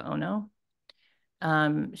be Yoko Ono.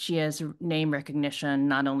 She has name recognition,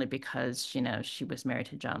 not only because, she was married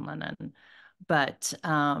to John Lennon, but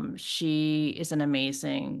she is an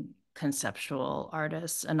amazing conceptual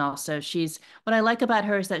artist. And also what I like about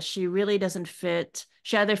her is that she really doesn't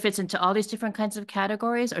she either fits into all these different kinds of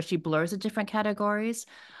categories, or she blurs the different categories,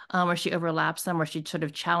 or she overlaps them, or she sort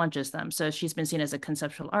of challenges them. So she's been seen as a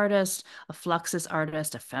conceptual artist, a fluxus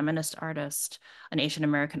artist, a feminist artist, an Asian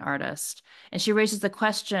American artist. And she raises the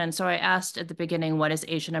question, so I asked at the beginning, what is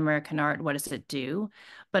Asian American art? What does it do?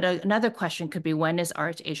 But another question could be, when is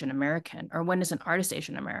art Asian American, or when is an artist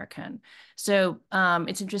Asian American? So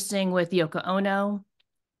it's interesting with Yoko Ono.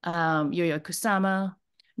 Yo-Yo Kusama,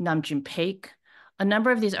 Namjoon Paik. A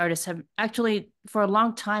number of these artists have actually, for a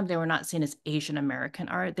long time, they were not seen as Asian American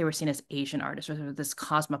art. They were seen as Asian artists, or this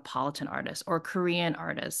cosmopolitan artist, or Korean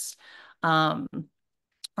artists, or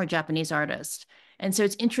Japanese artists. And so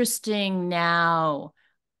it's interesting now,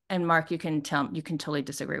 and Mark, you can totally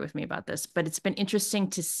disagree with me about this, but it's been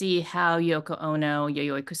interesting to see how Yoko Ono,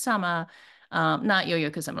 Yayoi Kusama, not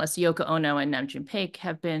Yo-Yo Kusama, let's Yoko Ono and Namjoon Paik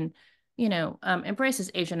have been, embraced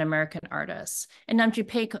as Asian American artists. And Namjoon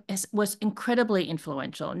Paik was incredibly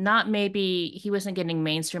influential. Not maybe he wasn't getting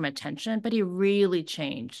mainstream attention, but he really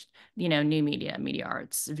changed, new media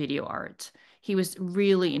arts, video art. He was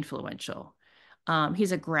really influential.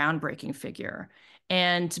 He's a groundbreaking figure.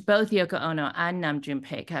 And both Yoko Ono and Namjoon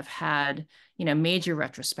Paik have had, major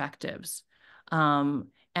retrospectives. And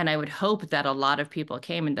I would hope that a lot of people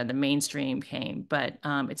came and that the mainstream came, but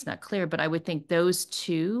it's not clear. But I would think those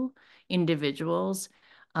two individuals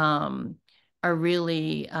are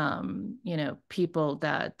really, people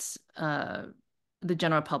that the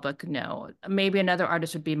general public know. Maybe another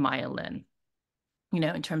artist would be Maya Lin,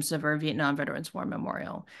 in terms of our Vietnam Veterans War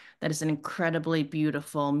Memorial. That is an incredibly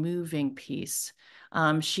beautiful, moving piece.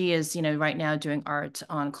 She is, right now doing art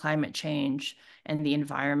on climate change and the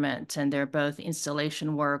environment, and they're both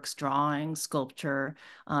installation works, drawing, sculpture,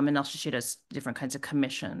 and also she does different kinds of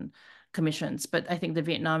commissions. But I think the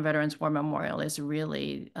Vietnam Veterans War Memorial is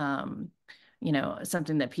really,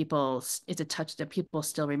 something that it's a touch that people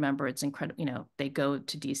still remember. It's incredible. They go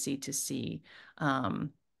to DC to see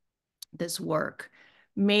this work.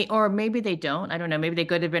 Or maybe they don't. I don't know. Maybe they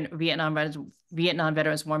go to Vietnam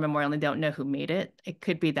Veterans War Memorial and they don't know who made it. It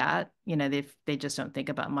could be that, they just don't think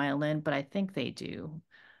about Maya Lin, but I think they do.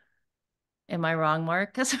 Am I wrong,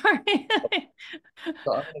 Mark? Sorry.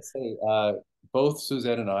 So I'm going to say both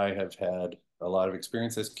Suzette and I have had a lot of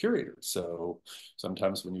experience as curators. So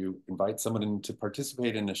sometimes when you invite someone in to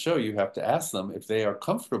participate in a show, you have to ask them if they are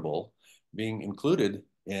comfortable being included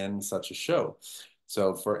in such a show.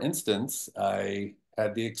 So for instance, I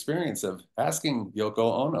had the experience of asking Yoko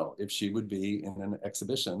Ono if she would be in an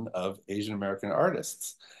exhibition of Asian American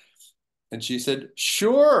artists. And she said,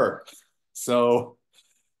 sure. So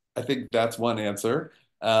I think that's one answer.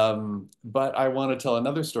 But I want to tell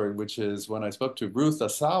another story, which is when I spoke to Ruth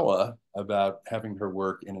Asawa about having her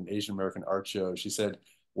work in an Asian American art show, she said,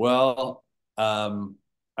 well, I'm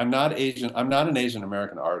not Asian. I'm not an Asian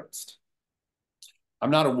American artist.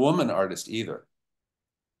 I'm not a woman artist either.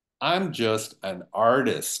 I'm just an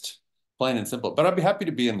artist, plain and simple. But I'd be happy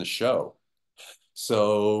to be in the show.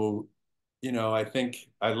 So, I think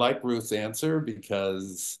I like Ruth's answer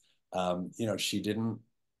because, she didn't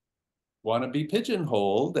want to be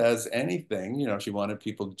pigeonholed as anything. She wanted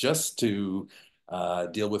people just to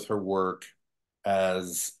deal with her work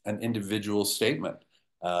as an individual statement,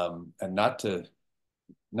 and not to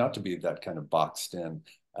be that kind of boxed in.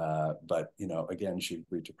 But again, she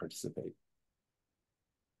agreed to participate.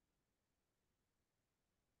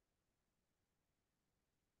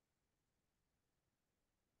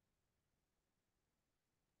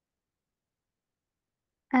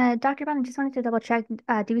 Dr. Brown, I just wanted to double check.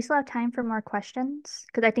 Do we still have time for more questions?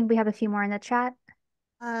 Because I think we have a few more in the chat.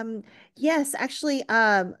 Yes, actually,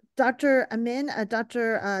 Dr. Amin,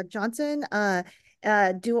 Dr. Johnson, do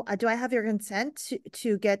I have your consent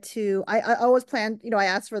to get to? I always planned, I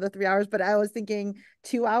asked for the 3 hours, but I was thinking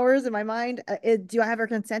 2 hours in my mind. Do I have your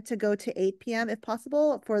consent to go to 8 p.m. if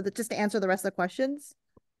possible for just to answer the rest of the questions?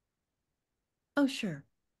 Oh, sure.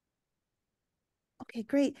 Okay,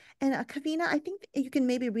 great. And Kavina, I think you can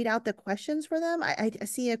maybe read out the questions for them. I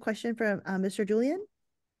see a question from Mr. Julian.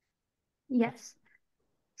 Yes.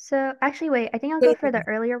 So actually, wait, I think I'll go for the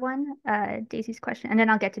earlier one, Daisy's question, and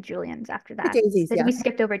then I'll get to Julian's after that. Daisies, yeah. We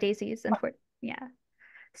skipped over Daisy's, yeah.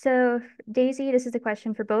 So Daisy, this is a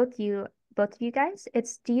question for both of you guys.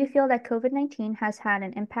 It's, do you feel that COVID-19 has had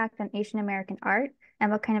an impact on Asian American art,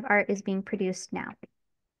 and what kind of art is being produced now?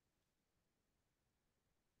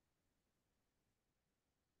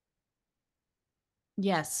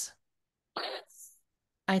 Yes.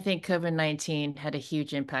 I think COVID-19 had a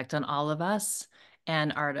huge impact on all of us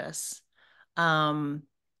and artists. I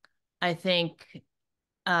think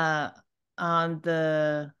on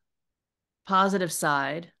the positive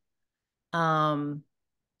side,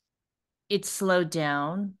 it slowed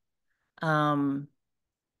down.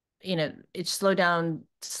 It slowed down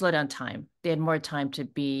time. They had more time to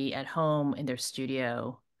be at home in their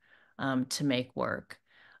studio to make work.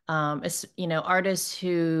 Artists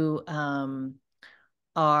who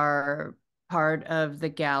are part of the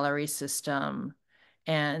gallery system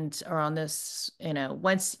and are on this,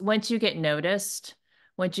 once you get noticed,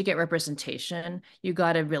 once you get representation, you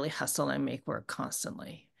got to really hustle and make work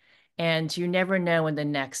constantly. And you never know when the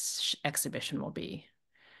next exhibition will be.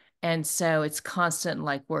 And so it's constant,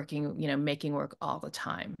 like working, making work all the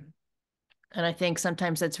time. And I think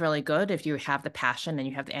sometimes that's really good if you have the passion and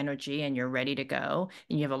you have the energy and you're ready to go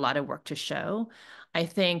and you have a lot of work to show. I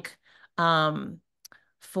think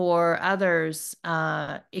for others,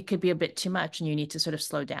 it could be a bit too much and you need to sort of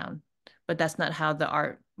slow down. But that's not how the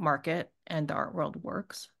art market and the art world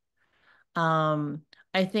works.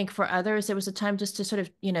 I think for others, it was a time just to sort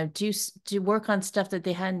of, do work on stuff that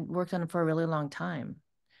they hadn't worked on for a really long time.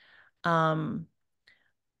 And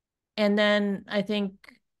then I think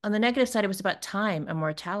on the negative side, it was about time and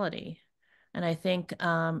mortality. And I think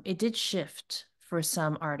it did shift for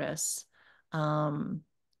some artists,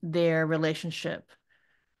 their relationship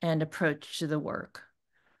and approach to the work.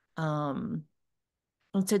 And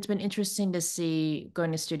so it's been interesting to see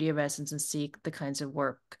going to studio residence and see the kinds of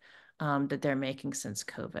work that they're making since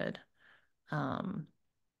COVID. And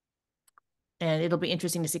it'll be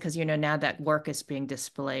interesting to see because, now that work is being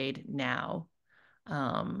displayed now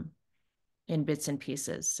in bits and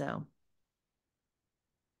pieces. So.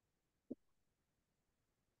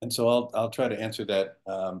 And so I'll try to answer that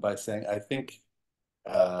by saying I think,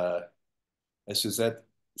 as Suzette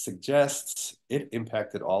suggests, it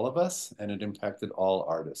impacted all of us and it impacted all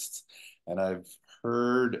artists. And I've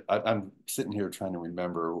heard, I'm sitting here trying to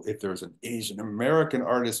remember if there was an Asian American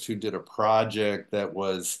artist who did a project that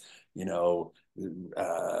was,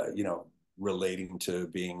 relating to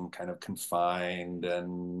being kind of confined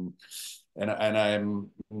and I'm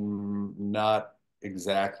not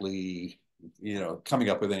exactly coming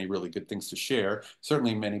up with any really good things to share.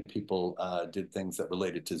 Certainly many people did things that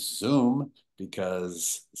related to Zoom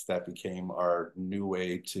because that became our new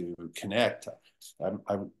way to connect.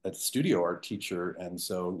 I'm a studio art teacher, and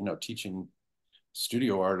so, teaching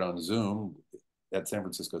studio art on Zoom at San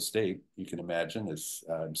Francisco State, you can imagine, is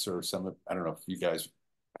sort of some, I don't know if you guys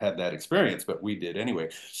had that experience, but we did anyway.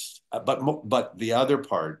 But the other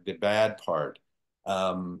part, the bad part,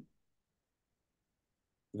 that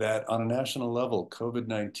on a national level,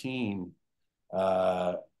 COVID-19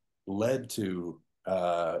 led to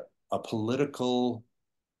a political,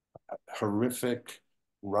 horrific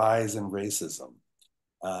rise in racism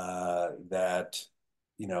that,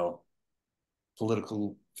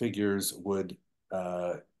 political figures would,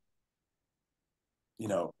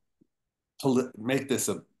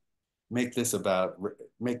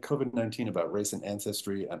 make COVID-19 about race and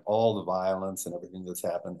ancestry and all the violence and everything that's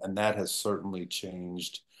happened. And that has certainly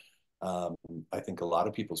changed, I think, a lot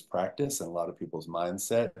of people's practice and a lot of people's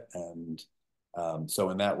mindset. And so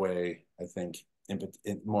in that way, I think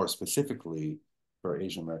more specifically for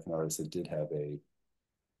Asian American artists, it did have a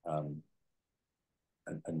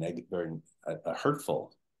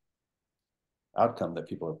hurtful outcome that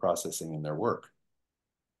people are processing in their work.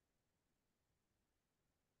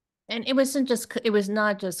 And it was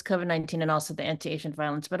not just COVID-19 and also the anti-Asian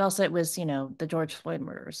violence, but also it was, the George Floyd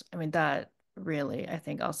murders. I mean, that really, I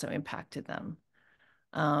think, also impacted them.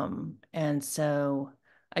 And so,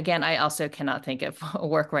 again, I also cannot think of a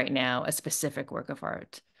work right now, a specific work of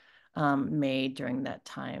art made during that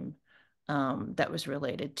time that was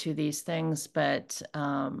related to these things. But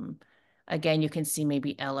again, you can see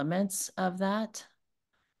maybe elements of that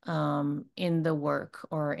in the work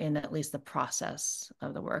or in at least the process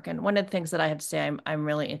of the work. And one of the things that I have to say I'm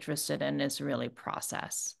really interested in is really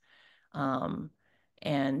process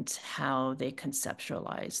and how they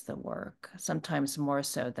conceptualize the work, sometimes more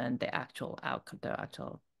so than the actual outcome, the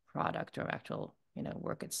actual product or actual,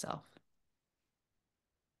 work itself.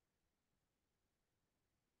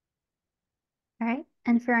 All right.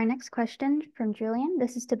 And for our next question from Julian,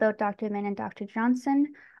 this is to both Dr. Min and Dr.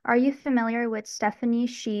 Johnson. Are you familiar with Stephanie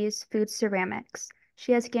Shee's Food Ceramics?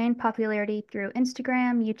 She has gained popularity through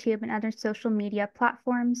Instagram, YouTube, and other social media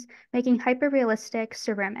platforms, making hyper-realistic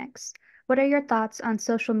ceramics. What are your thoughts on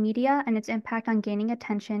social media and its impact on gaining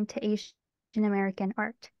attention to Asian American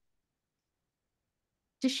art?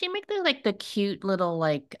 Does she make the cute little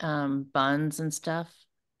buns and stuff?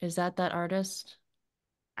 Is that artist?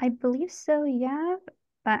 I believe so, yeah,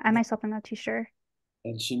 but I myself am not too sure.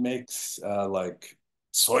 And she makes like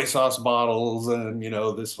soy sauce bottles and,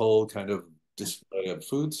 this whole kind of display of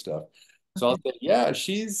food stuff. So I'll say, yeah,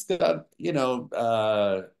 she's got,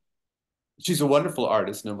 she's a wonderful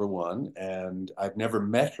artist, number one, and I've never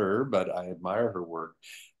met her, but I admire her work.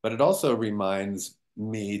 But it also reminds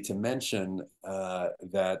me to mention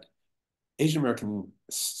that Asian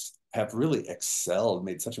Americans have really excelled,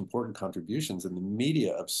 made such important contributions in the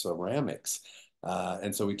media of ceramics.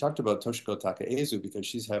 And so we talked about Toshiko Takaezu because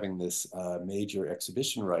she's having this major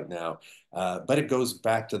exhibition right now, but it goes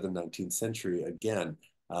back to the 19th century again.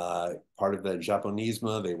 Part of the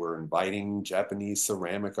Japonismo, they were inviting Japanese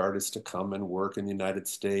ceramic artists to come and work in the United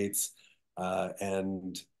States.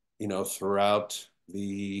 And, you know, throughout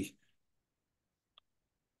the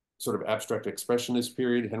sort of abstract expressionist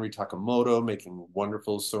period, Henry Takamoto making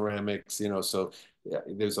wonderful ceramics, you know, so yeah,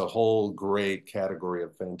 there's a whole great category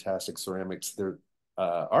of fantastic ceramics. There,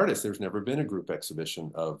 artists, there's never been a group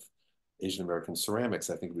exhibition of Asian American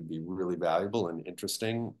ceramics. I think it would be really valuable and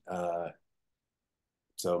interesting.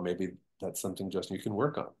 So maybe that's something, Justin, you can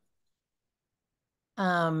work on.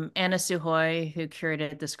 Anna Suhoy, who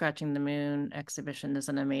curated the Scratching the Moon exhibition, is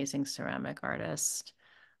an amazing ceramic artist.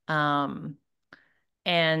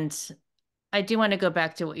 And I do want to go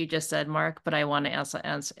back to what you just said, Mark, but I want to also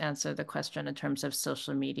answer the question in terms of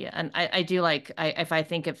social media. And I do like, if I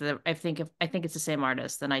think of I think it's the same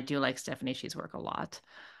artist, then I do like Stephanie Shee's work a lot.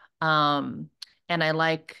 And I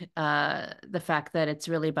like the fact that it's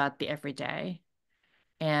really about the everyday.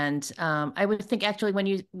 And I would think actually when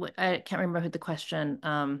you, I can't remember who the question,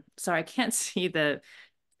 sorry, I can't see the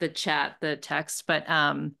chat, the text, but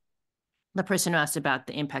the person who asked about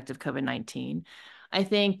the impact of COVID-19. I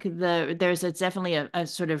think there's definitely a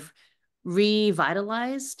sort of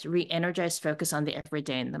revitalized, re-energized focus on the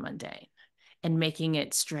everyday and the mundane and making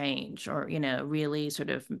it strange or, you know, really sort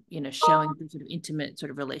of, you know, showing the sort of intimate sort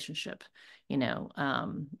of relationship, you know,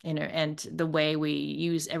 and the way we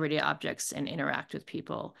use everyday objects and interact with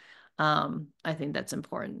people. I think that's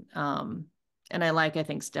important. And I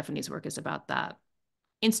think Stephanie's work is about that.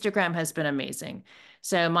 Instagram has been amazing.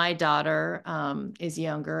 So my daughter is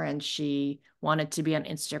younger and she wanted to be on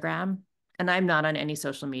Instagram, and I'm not on any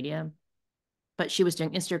social media, but she was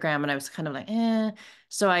doing Instagram and I was kind of like, eh.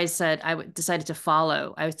 So I said, decided to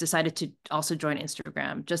follow. I was decided to also join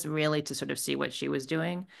Instagram, just really to sort of see what she was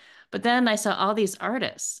doing. But then I saw all these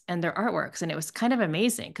artists and their artworks, and it was kind of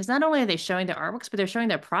amazing because not only are they showing their artworks, but they're showing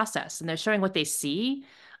their process and they're showing what they see.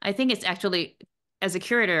 I think it's actually, as a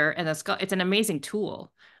curator and it's an amazing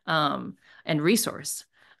tool and resource.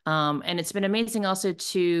 And it's been amazing also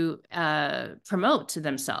to promote to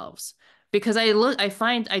themselves because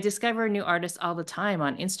I discover new artists all the time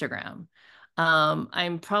on Instagram.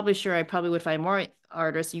 I'm probably sure I probably would find more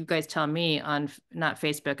artists. You guys tell me on not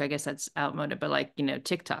Facebook. I guess that's outmoded, but like, you know,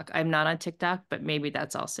 TikTok. I'm not on TikTok, but maybe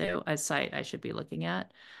that's also a site I should be looking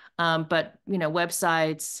at. But you know,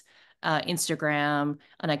 websites, Instagram,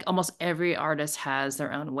 and like almost every artist has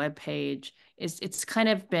their own web page. It's kind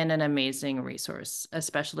of been an amazing resource,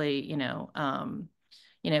 especially,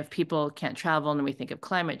 if people can't travel and we think of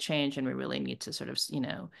climate change and we really need to sort of,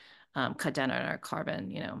 cut down on our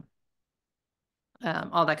carbon,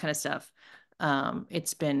 all that kind of stuff.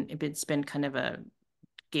 It's been kind of a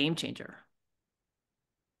game changer.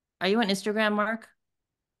 Are you on Instagram, Mark?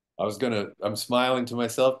 I'm smiling to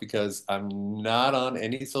myself because I'm not on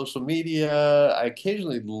any social media. I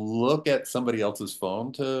occasionally look at somebody else's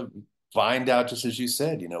phone to find out, just as you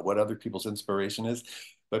said, what other people's inspiration is.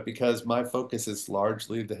 But because my focus is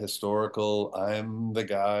largely the historical, I'm the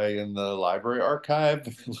guy in the library archive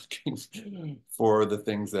looking for the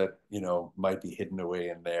things that, might be hidden away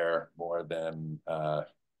in there more than the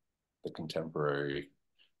contemporary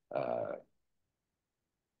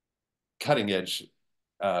cutting edge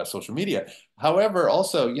social media. However,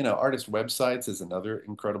 also, artist websites is another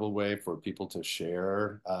incredible way for people to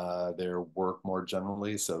share their work more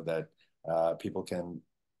generally so that people can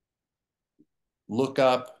look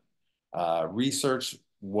up, research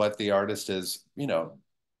what the artist is,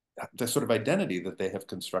 the sort of identity that they have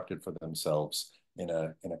constructed for themselves in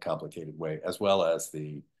a complicated way, as well as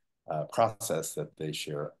the process that they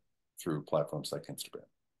share through platforms like Instagram.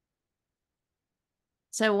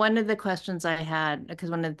 So one of the questions I had, because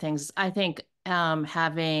one of the things I think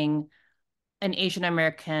having an Asian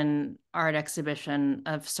American art exhibition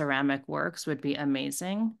of ceramic works would be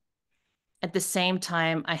amazing. At the same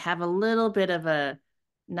time, I have a little bit of a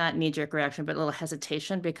not knee-jerk reaction, but a little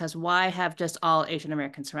hesitation because why have just all Asian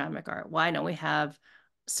American ceramic art? Why don't we have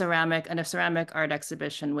a ceramic art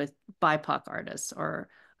exhibition with BIPOC artists or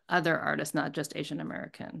other artists, not just Asian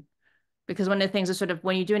American? Because one of the things is sort of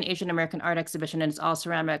when you do an Asian American art exhibition and it's all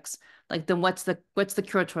ceramics, like then what's the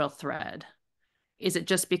curatorial thread? Is it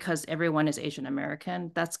just because everyone is Asian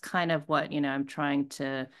American? That's kind of what, I'm trying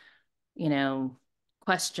to,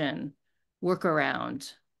 question, work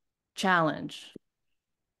around, challenge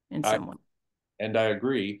in some way. And I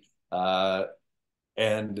agree. And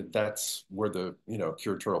that's where the,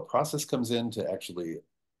 curatorial process comes in to actually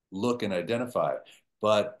look and identify.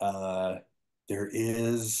 But there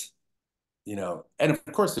is, and of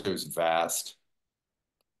course there's vast,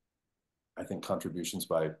 I think, contributions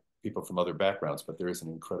by people from other backgrounds, but there is an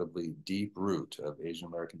incredibly deep root of Asian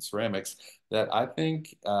American ceramics that I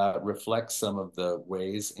think reflects some of the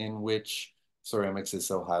ways in which ceramics is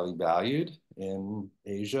so highly valued in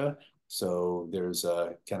Asia. So there's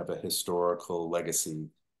a kind of a historical legacy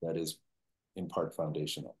that is in part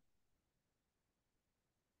foundational.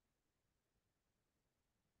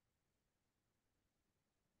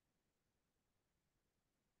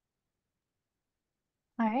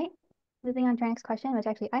 All right. Moving on to our next question, which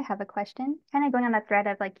actually I have a question, kind of going on the thread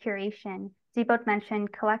of like curation. So you both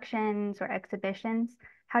mentioned collections or exhibitions.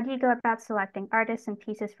 How do you go about selecting artists and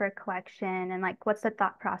pieces for a collection? And like, what's the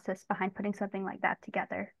thought process behind putting something like that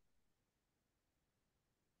together?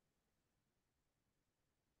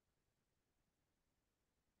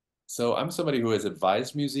 So I'm somebody who has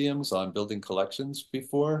advised museums on building collections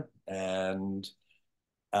before, and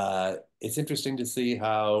it's interesting to see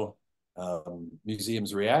how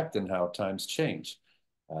museums react and how times change.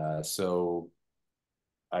 So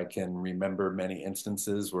I can remember many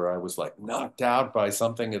instances where I was like knocked out by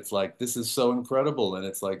something. It's like, this is so incredible. And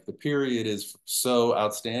it's like the period is so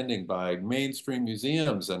outstanding by mainstream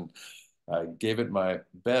museums. And I gave it my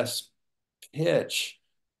best pitch.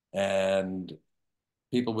 And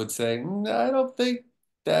people would say, "No, I don't think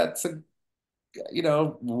that's a,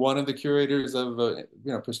 one of the curators of a,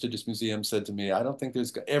 prestigious museum said to me, I don't think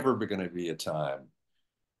there's ever going to be a time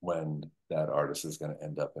when that artist is going to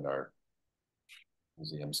end up in our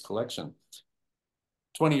museum's collection."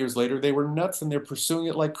 20 years later, they were nuts and they're pursuing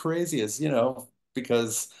it like crazy,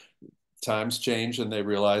 because times change and they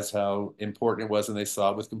realized how important it was and they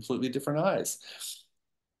saw it with completely different eyes.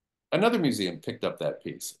 Another museum picked up that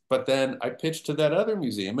piece, but then I pitched to that other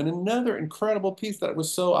museum, and another incredible piece that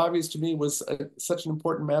was so obvious to me was such an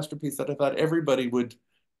important masterpiece that I thought everybody would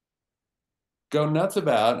go nuts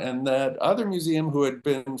about. And that other museum who had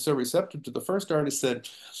been so receptive to the first artist said,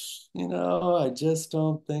 I just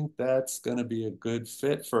don't think that's going to be a good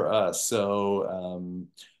fit for us. So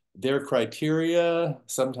their criteria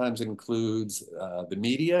sometimes includes the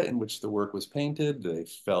media in which the work was painted. They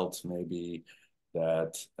felt maybe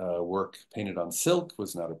that work painted on silk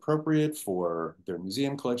was not appropriate for their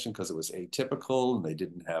museum collection because it was atypical, and they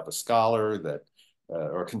didn't have a scholar that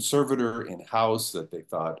or a conservator in-house that they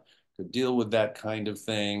thought could deal with that kind of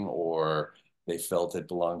thing, or they felt it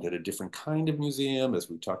belonged at a different kind of museum, as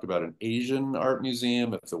we talked about an Asian art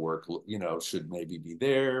museum, if the work, should maybe be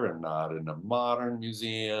there and not in a modern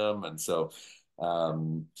museum. And so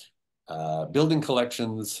building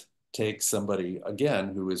collections takes somebody,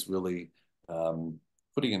 again, who is really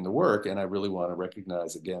putting in the work. And I really want to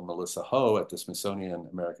recognize, again, Melissa Ho at the Smithsonian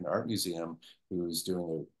American Art Museum, who's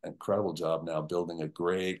doing an incredible job now building a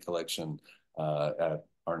great collection at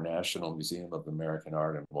our National Museum of American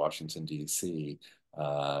Art in Washington, D.C.,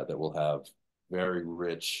 that will have very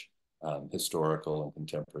rich historical and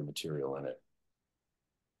contemporary material in it.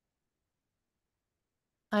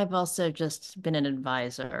 I've also just been an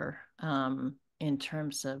advisor in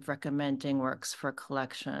terms of recommending works for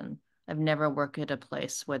collection. I've never worked at a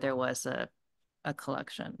place where there was a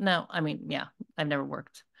collection. No, I mean, yeah, I've never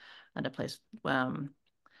worked at a place. And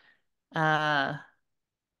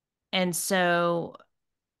so,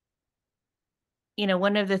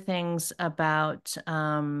 one of the things about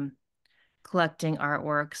collecting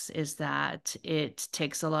artworks is that it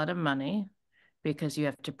takes a lot of money because you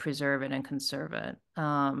have to preserve it and conserve it.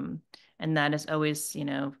 And that is always,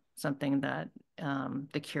 something that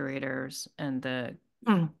the curators and the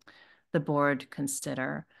board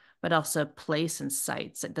consider, but also place and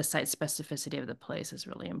sites. The site specificity of the place is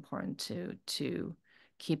really important to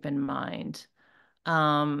keep in mind.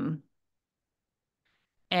 And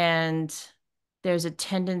there's a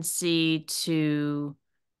tendency to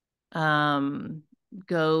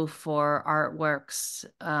go for artworks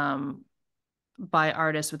by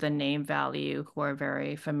artists with a name value who are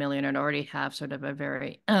very familiar and already have sort of a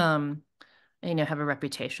very have a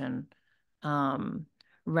reputation,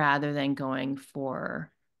 rather than going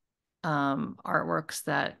for artworks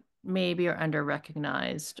that maybe are under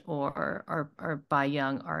recognized or by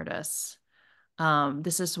young artists.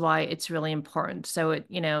 This is why it's really important. So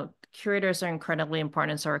curators are incredibly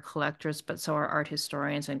important, and so are collectors, but so are art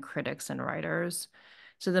historians and critics and writers.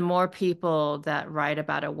 So the more people that write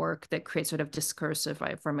about a work that creates sort of discursive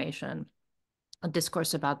information, a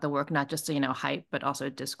discourse about the work, not just hype, but also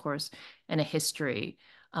a discourse and a history,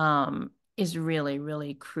 is really,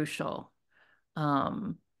 really crucial.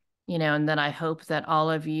 And then I hope that all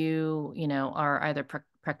of you, are either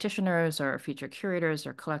practitioners or future curators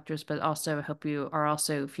or collectors, but also I hope you are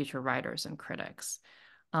also future writers and critics.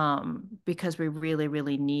 because we really,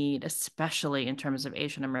 really need, especially in terms of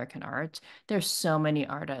Asian American art, there's so many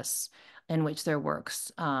artists in which their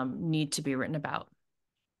works need to be written about.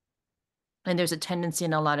 And there's a tendency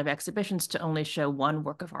in a lot of exhibitions to only show one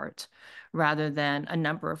work of art rather than a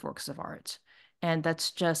number of works of art. And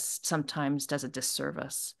that's just sometimes does a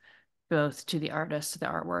disservice both to the artist, the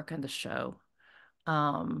artwork, and the show.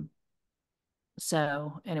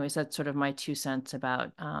 So anyways, that's sort of my 2 cents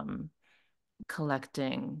about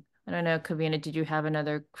collecting. I don't know, Kavina, did you have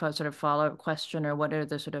another sort of follow-up question, or what are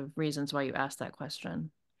the sort of reasons why you asked that question?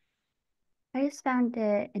 I just found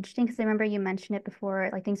it interesting because I remember you mentioned it before,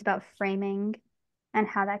 like things about framing and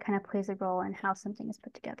how that kind of plays a role in how something is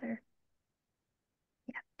put together.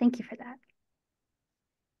 Yeah, thank you for that.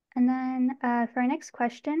 And then for our next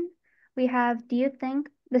question, we have, do you think,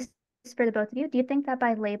 this is for the both of you, do you think that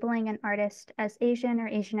by labeling an artist as Asian or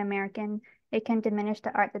Asian American, it can diminish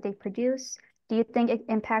the art that they produce? Do you think it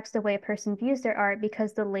impacts the way a person views their art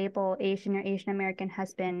because the label Asian or Asian American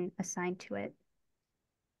has been assigned to it?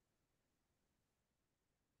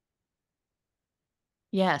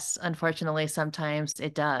 Yes, unfortunately, sometimes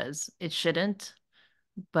it does. It shouldn't,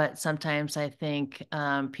 but sometimes I think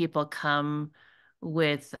people come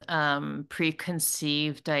with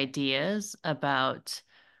preconceived ideas about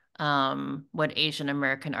what Asian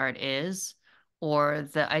American art is or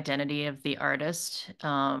the identity of the artist.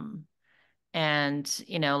 And,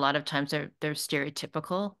 a lot of times they're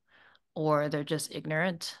stereotypical or they're just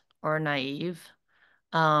ignorant or naive.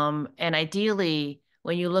 And ideally,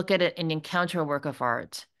 when you look at it and encounter a work of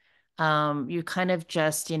art, you kind of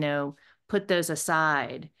just, put those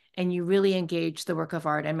aside and you really engage the work of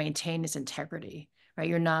art and maintain its integrity, right?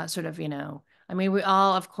 You're not sort of, I mean, we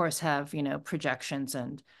all, of course, have, projections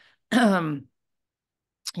and,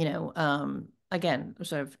 again,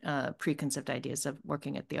 sort of preconceived ideas of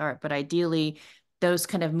working at the art. But ideally, those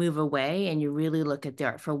kind of move away and you really look at the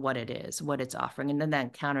art for what it is, what it's offering, and then that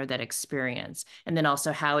encounter that experience. And then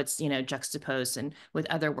also how it's, juxtaposed and with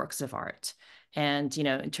other works of art. And,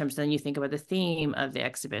 in terms of then you think about the theme of the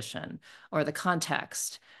exhibition or the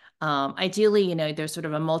context. Ideally, there's sort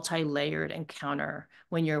of a multi-layered encounter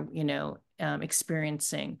when you're,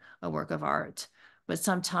 experiencing a work of art. But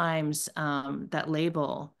sometimes that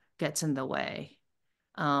label gets in the way.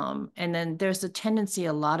 And then there's a tendency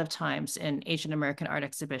a lot of times in Asian American art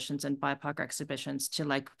exhibitions and BIPOC exhibitions to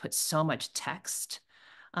like put so much text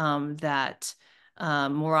that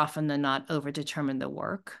more often than not overdetermine the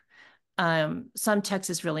work. Some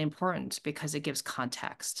text is really important because it gives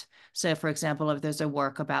context. So for example, if there's a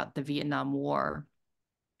work about the Vietnam War,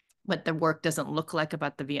 what the work doesn't look like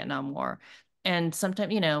about the Vietnam War. And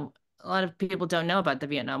sometimes, a lot of people don't know about the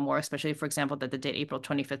Vietnam War, especially, for example, that the date April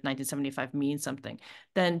 25th, 1975 means something.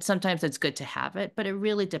 Then sometimes it's good to have it, but it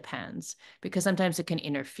really depends because sometimes it can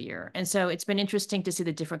interfere. And so it's been interesting to see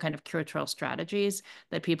the different kind of curatorial strategies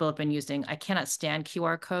that people have been using. I cannot stand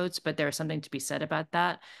QR codes, but there's something to be said about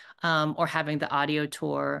that. Or having the audio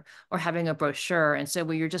tour or having a brochure. And so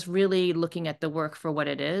where you're just really looking at the work for what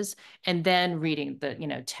it is and then reading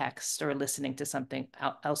the, text or listening to something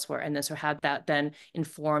elsewhere. And then so how that then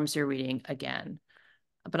informs your reading again.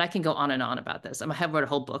 But I can go on and on about this. I have wrote a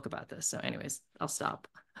whole book about this. So anyways, I'll stop.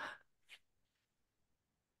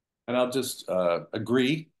 And I'll just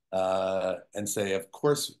agree and say, of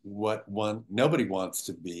course, nobody wants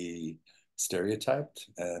to be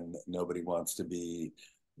stereotyped and nobody wants to be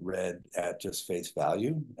read at just face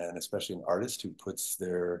value, and especially an artist who puts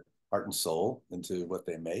their heart and soul into what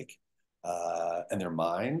they make and their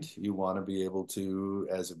mind. You want to be able to,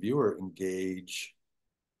 as a viewer, engage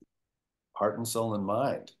heart and soul and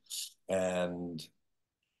mind. And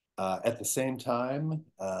at the same time,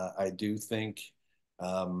 I do think,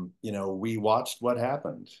 we watched what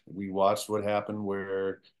happened. We watched what happened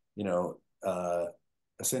where, a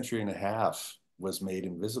century and a half was made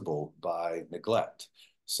invisible by neglect.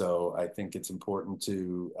 So I think it's important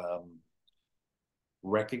to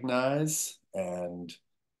recognize and,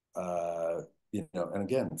 and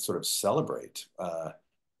again, sort of celebrate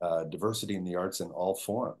diversity in the arts in all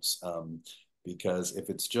forms. Because if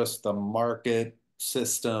it's just the market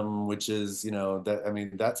system, which is,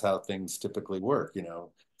 that's how things typically work.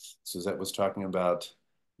 Susette was talking about,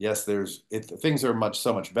 yes, things are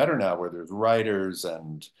so much better now where there's writers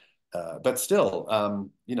and but still,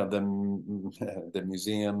 the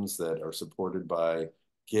museums that are supported by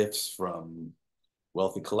gifts from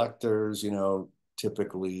wealthy collectors,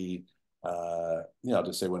 typically, I'll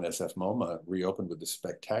just say when SF MoMA reopened with this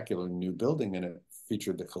spectacular new building and it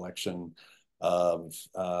featured the collection of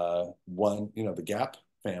the Gap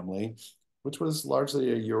family, which was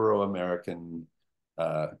largely a Euro-American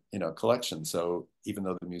collection. So even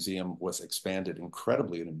though the museum was expanded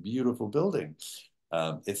incredibly in a beautiful building,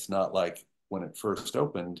 it's not like when it first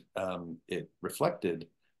opened, it reflected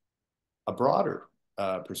a broader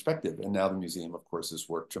perspective. And now the museum, of course, has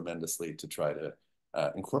worked tremendously to try to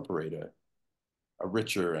incorporate a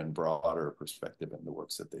richer and broader perspective in the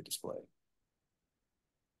works that they display.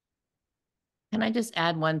 Can I just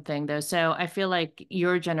add one thing though? So I feel like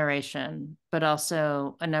your generation, but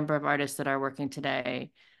also a number of artists that are working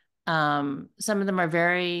today, some of them are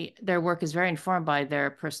their work is very informed by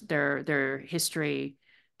their history,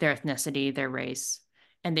 their ethnicity, their race,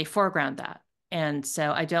 and they foreground that. And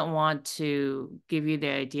so I don't want to give you the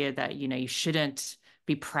idea that, you shouldn't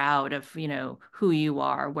be proud of, who you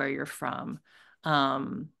are, where you're from.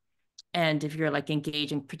 And if you're like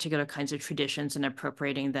engaging particular kinds of traditions and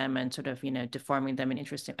appropriating them and sort of, deforming them and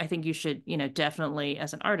interesting, I think you should, definitely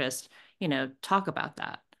as an artist, talk about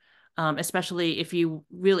that. Especially if you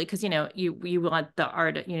really, because, you want the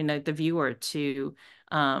art, the viewer to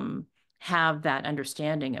have that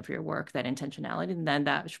understanding of your work, that intentionality, and then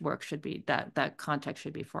that work should be, that context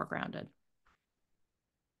should be foregrounded.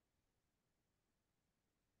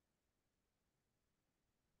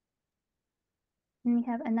 And we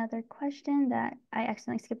have another question that I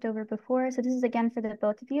accidentally skipped over before. So this is again for the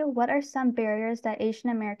both of you. What are some barriers that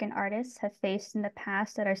Asian American artists have faced in the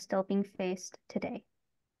past that are still being faced today?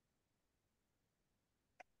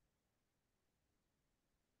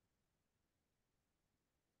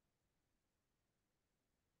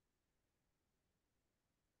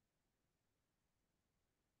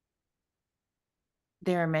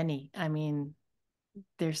 There are many. I mean,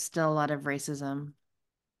 there's still a lot of racism.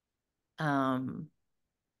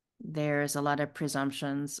 There's a lot of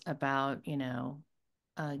presumptions about,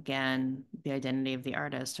 again, the identity of the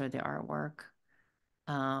artist or the artwork.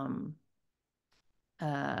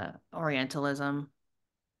 Orientalism.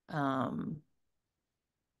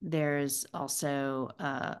 There's also,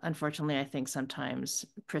 unfortunately, I think sometimes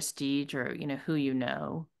prestige or,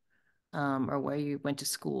 who or where you went to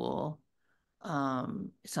school,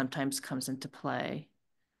 sometimes comes into play.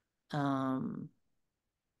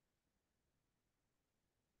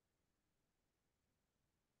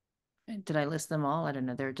 Did I list them all? I don't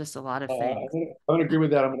know. There are just a lot of things. I'm going to agree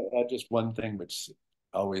with that. I'm going to add just one thing which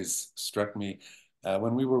always struck me.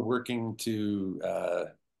 When we were working to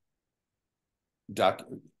back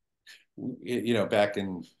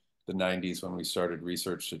in the 90s when we started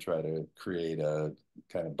research to try to create a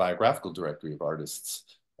kind of biographical directory of artists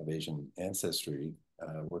of Asian ancestry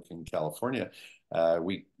working in California,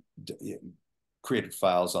 we created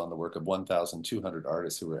files on the work of 1,200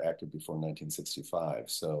 artists who were active before 1965.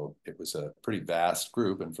 So it was a pretty vast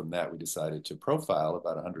group. And from that, we decided to profile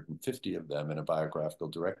about 150 of them in a biographical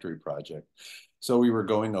directory project. So we were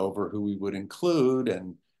going over who we would include,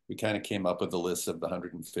 and we kind of came up with a list of the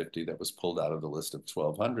 150 that was pulled out of the list of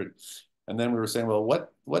 1,200. And then we were saying, well,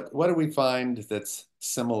 what do we find that's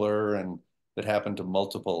similar and that happened to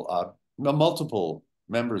multiple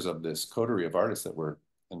members of this coterie of artists that were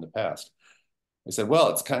in the past? I said, well,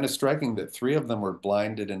 it's kind of striking that 3 of them were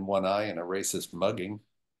blinded in one eye in a racist mugging.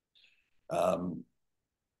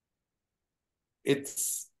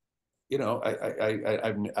 It's,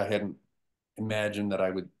 I hadn't imagined that I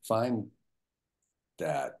would find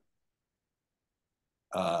that.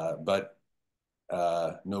 But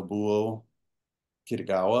Nobuo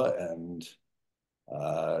Kitagawa and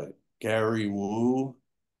Gary Wu,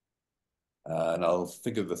 and I'll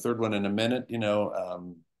think of the third one in a minute,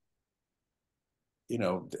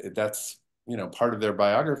 that's, part of their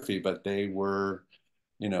biography, but they were,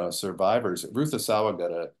 survivors. Ruth Asawa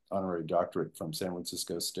got an honorary doctorate from San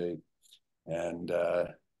Francisco State. And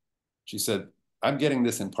she said, I'm getting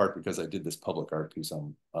this in part because I did this public art piece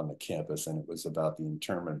on the campus and it was about the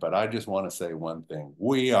internment. But I just want to say one thing.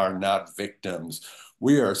 We are not victims.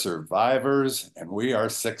 We are survivors and we are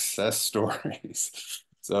success stories.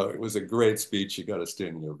 So it was a great speech. She got a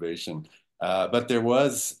standing ovation. But there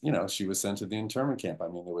was, she was sent to the internment camp. I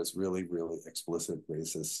mean, there was really, really explicit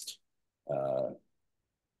racist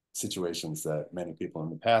situations that many people in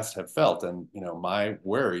the past have felt. And, my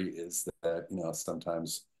worry is that,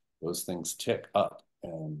 sometimes those things tick up.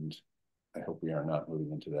 And I hope we are not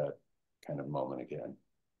moving into that kind of moment again.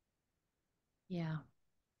 Yeah.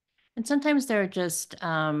 And sometimes they're just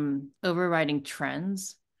overriding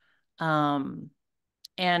trends. And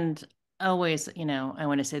always, I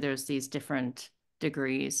want to say there's these different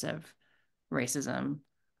degrees of racism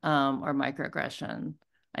or microaggression.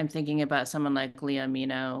 I'm thinking about someone like Leah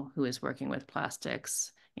Mino, who is working with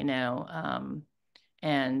plastics, and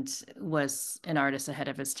was an artist ahead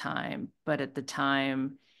of his time. But at the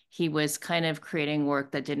time, he was kind of creating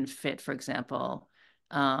work that didn't fit, for example,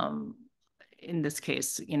 in this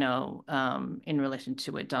case, in relation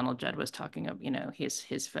to what Donald Judd was talking of,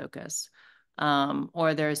 his focus.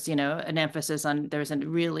 Or there's, an emphasis on, there's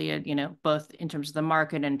both in terms of the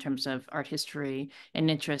market and in terms of art history, an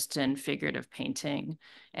interest in figurative painting,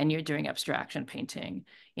 and you're doing abstraction painting,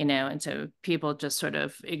 and so people just sort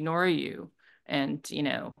of ignore you. And,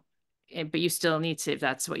 but you still need to, if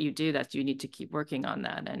that's what you do, that you need to keep working on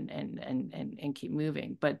that and keep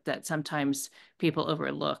moving. But that sometimes people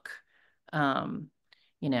overlook,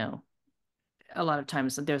 you know, a lot of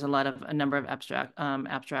times there's a number of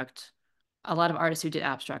a lot of artists who did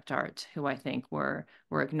abstract art who I think were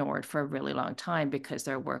ignored for a really long time because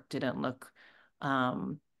their work didn't look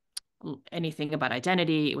anything about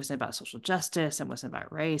identity. It wasn't about social justice. It wasn't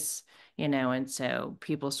about race, and so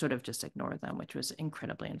people sort of just ignore them, which was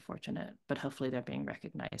incredibly unfortunate, but hopefully they're being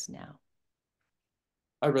recognized now.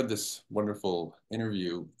 I read this wonderful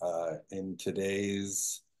interview in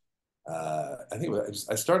today's, I think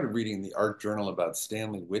I started reading the art journal about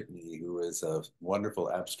Stanley Whitney, who is a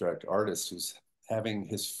wonderful abstract artist who's having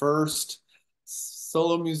his first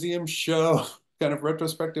solo museum show, kind of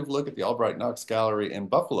retrospective look at the Albright Knox Gallery in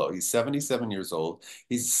Buffalo. He's 77 years old.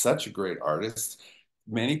 He's such a great artist.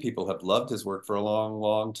 Many people have loved his work for a long,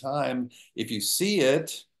 long time. If you see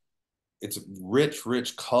it, it's rich,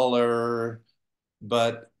 rich color,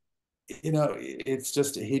 but it's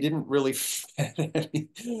just he didn't really fit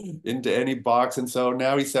into any box. And so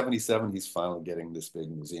now he's 77. He's finally getting this big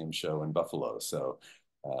museum show in Buffalo. So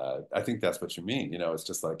I think that's what you mean. It's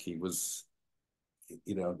just like he was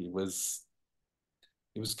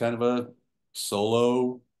kind of a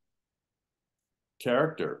solo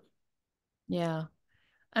character. Yeah.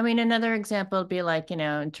 I mean, another example would be like,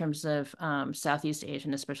 in terms of Southeast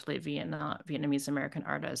Asian, especially Vietnamese American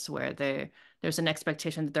artists, where there's an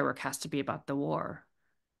expectation that their work has to be about the war.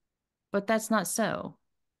 But that's not so.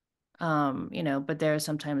 But there's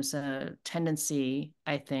sometimes a tendency,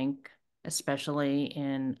 I think, especially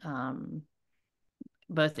in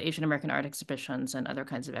both Asian American art exhibitions and other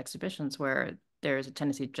kinds of exhibitions, where there's a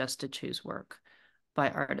tendency just to choose work by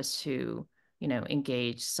artists who,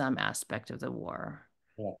 engage some aspect of the war.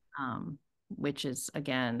 Yeah. Which is,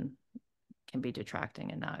 again, can be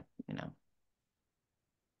detracting and not,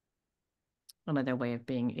 another way of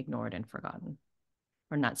being ignored and forgotten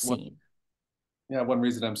or not seen. One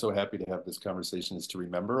reason I'm so happy to have this conversation is to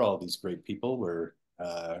remember all these great people.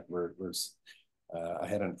 I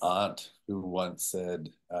had an aunt who once said,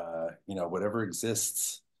 whatever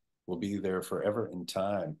exists will be there forever in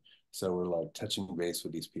time. So we're like touching base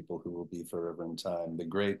with these people who will be forever in time. The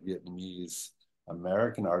great Vietnamese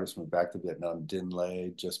American artist went back to Vietnam, Din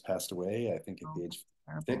Lê, just passed away, I think at the age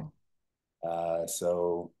of 6.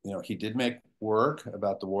 So, he did make work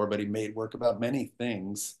about the war, but he made work about many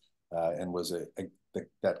things and was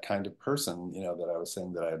that kind of person, that I was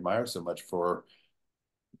saying that I admire so much for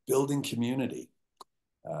building community.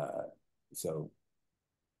 So.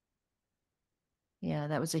 Yeah,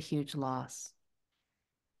 that was a huge loss.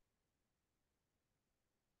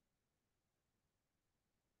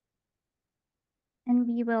 And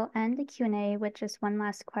we will end the Q&A with just one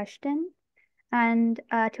last question. And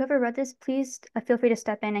to whoever wrote this, please feel free to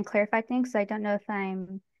step in and clarify things. I don't know if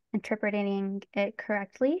I'm interpreting it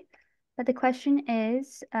correctly. But the question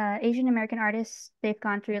is, Asian American artists, they've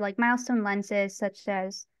gone through like milestone lenses, such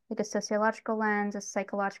as like a sociological lens, a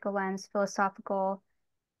psychological lens, philosophical,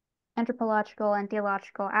 anthropological, and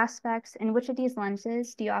theological aspects. In which of these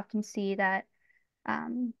lenses do you often see that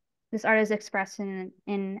this art is expressed in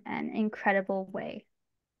an incredible way?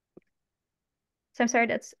 So I'm sorry,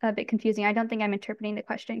 that's a bit confusing. I don't think I'm interpreting the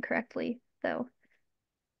question correctly, though.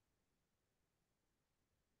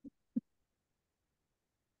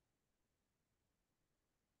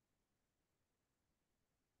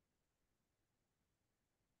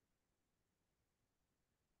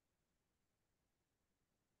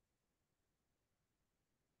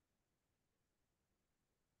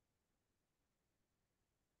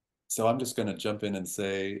 So I'm just going to jump in and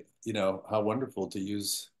say, how wonderful to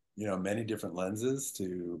use, many different lenses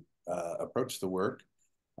to approach the work.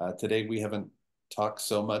 Today, we haven't talked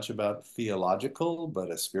so much about theological, but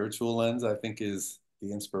a spiritual lens, I think, is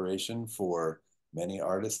the inspiration for many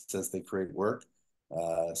artists as they create work.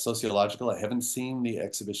 Sociological, I haven't seen the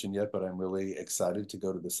exhibition yet, but I'm really excited to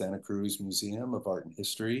go to the Santa Cruz Museum of Art and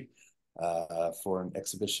History for an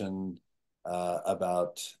exhibition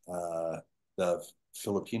about the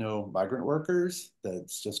Filipino migrant workers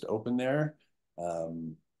that's just open there.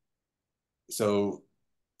 So,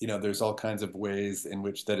 there's all kinds of ways in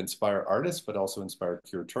which that inspire artists, but also inspire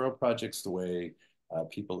curatorial projects, the way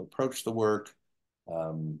people approach the work,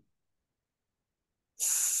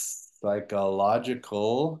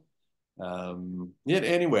 psychological. Yeah,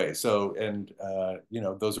 anyway, so, and,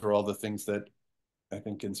 those are all the things that I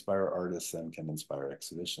think inspire artists and can inspire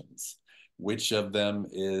exhibitions. Which of them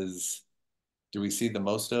do we see the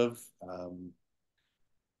most of?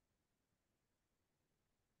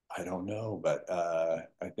 I don't know, but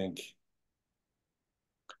I think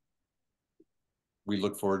we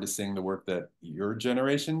look forward to seeing the work that your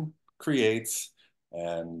generation creates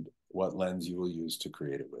and what lens you will use to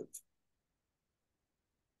create it with.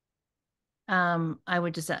 I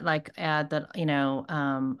would just add that,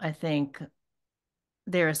 I think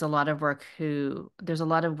there's a lot of work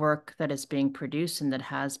that is being produced and that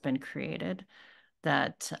has been created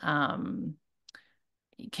that can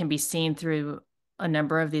be seen through a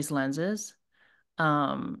number of these lenses.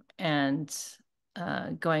 And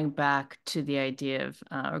going back to the idea of,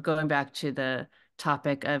 or going back to the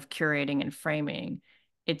topic of curating and framing,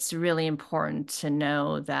 it's really important to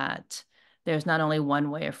know that there's not only one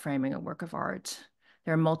way of framing a work of art.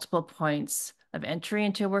 There are multiple points of entry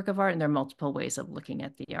into a work of art, and there are multiple ways of looking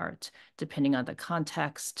at the art, depending on the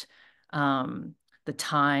context, the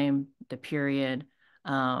time, the period.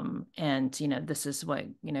 And, this is what,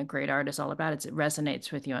 great art is all about. It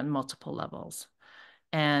resonates with you on multiple levels.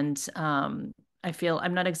 And I feel,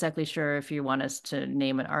 I'm not exactly sure if you want us to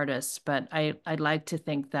name an artist, but I'd like to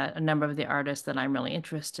think that a number of the artists that I'm really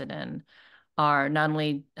interested in are not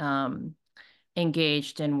only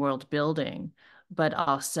engaged in world building, but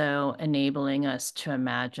also enabling us to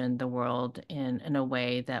imagine the world in a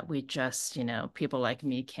way that we just, people like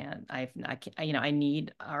me can't. I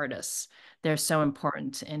need artists. They're so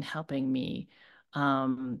important in helping me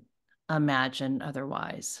imagine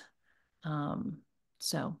otherwise.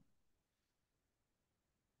 So.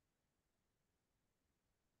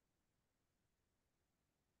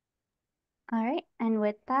 All right, and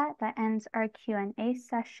with that, that ends our Q&A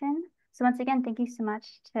session. So once again, thank you so much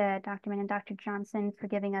to Dr. Min and Dr. Johnson for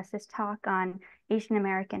giving us this talk on Asian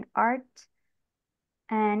American art.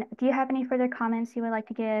 And do you have any further comments you would like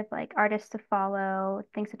to give, like artists to follow,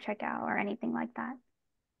 things to check out, or anything like that?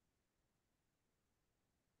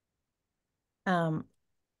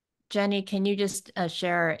 Jenny, can you just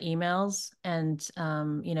share our emails and,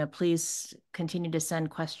 please continue to send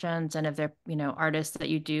questions. And if they're, artists that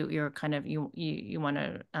you're kind of, you want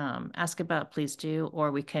to ask about, please do,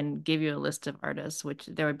 or we can give you a list of artists, which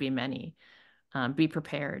there would be many. Be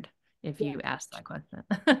prepared if you ask that question.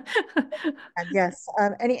 Yes.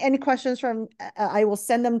 Any questions from, I will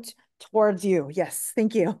send them towards you. Yes.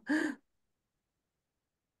 Thank you.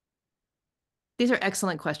 These are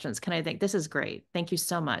excellent questions. Can I think this is great. Thank you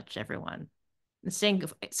so much, everyone. And staying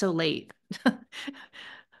so late.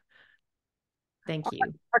 Thank you.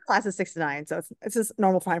 Our class is 6 to 9, so it's just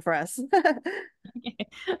normal time for us.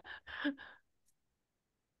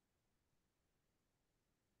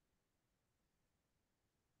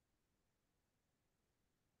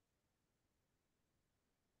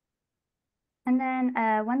 And then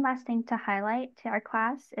one last thing to highlight to our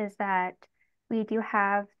class is that we do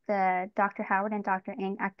have the Dr. Howard and Dr.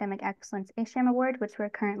 Ng Academic Excellence ASHAM Award, which we're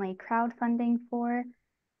currently crowdfunding for.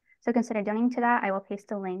 So consider donating to that. I will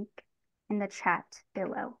paste a link in the chat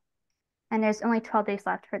below. And there's only 12 days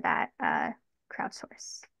left for that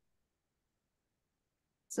crowdsource.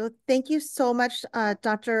 So thank you so much,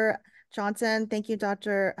 Dr. Johnson. Thank you,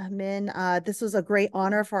 Dr. Min. This was a great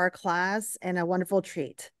honor for our class and a wonderful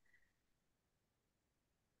treat.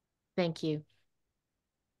 Thank you.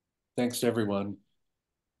 Thanks to everyone.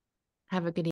 Have a good evening.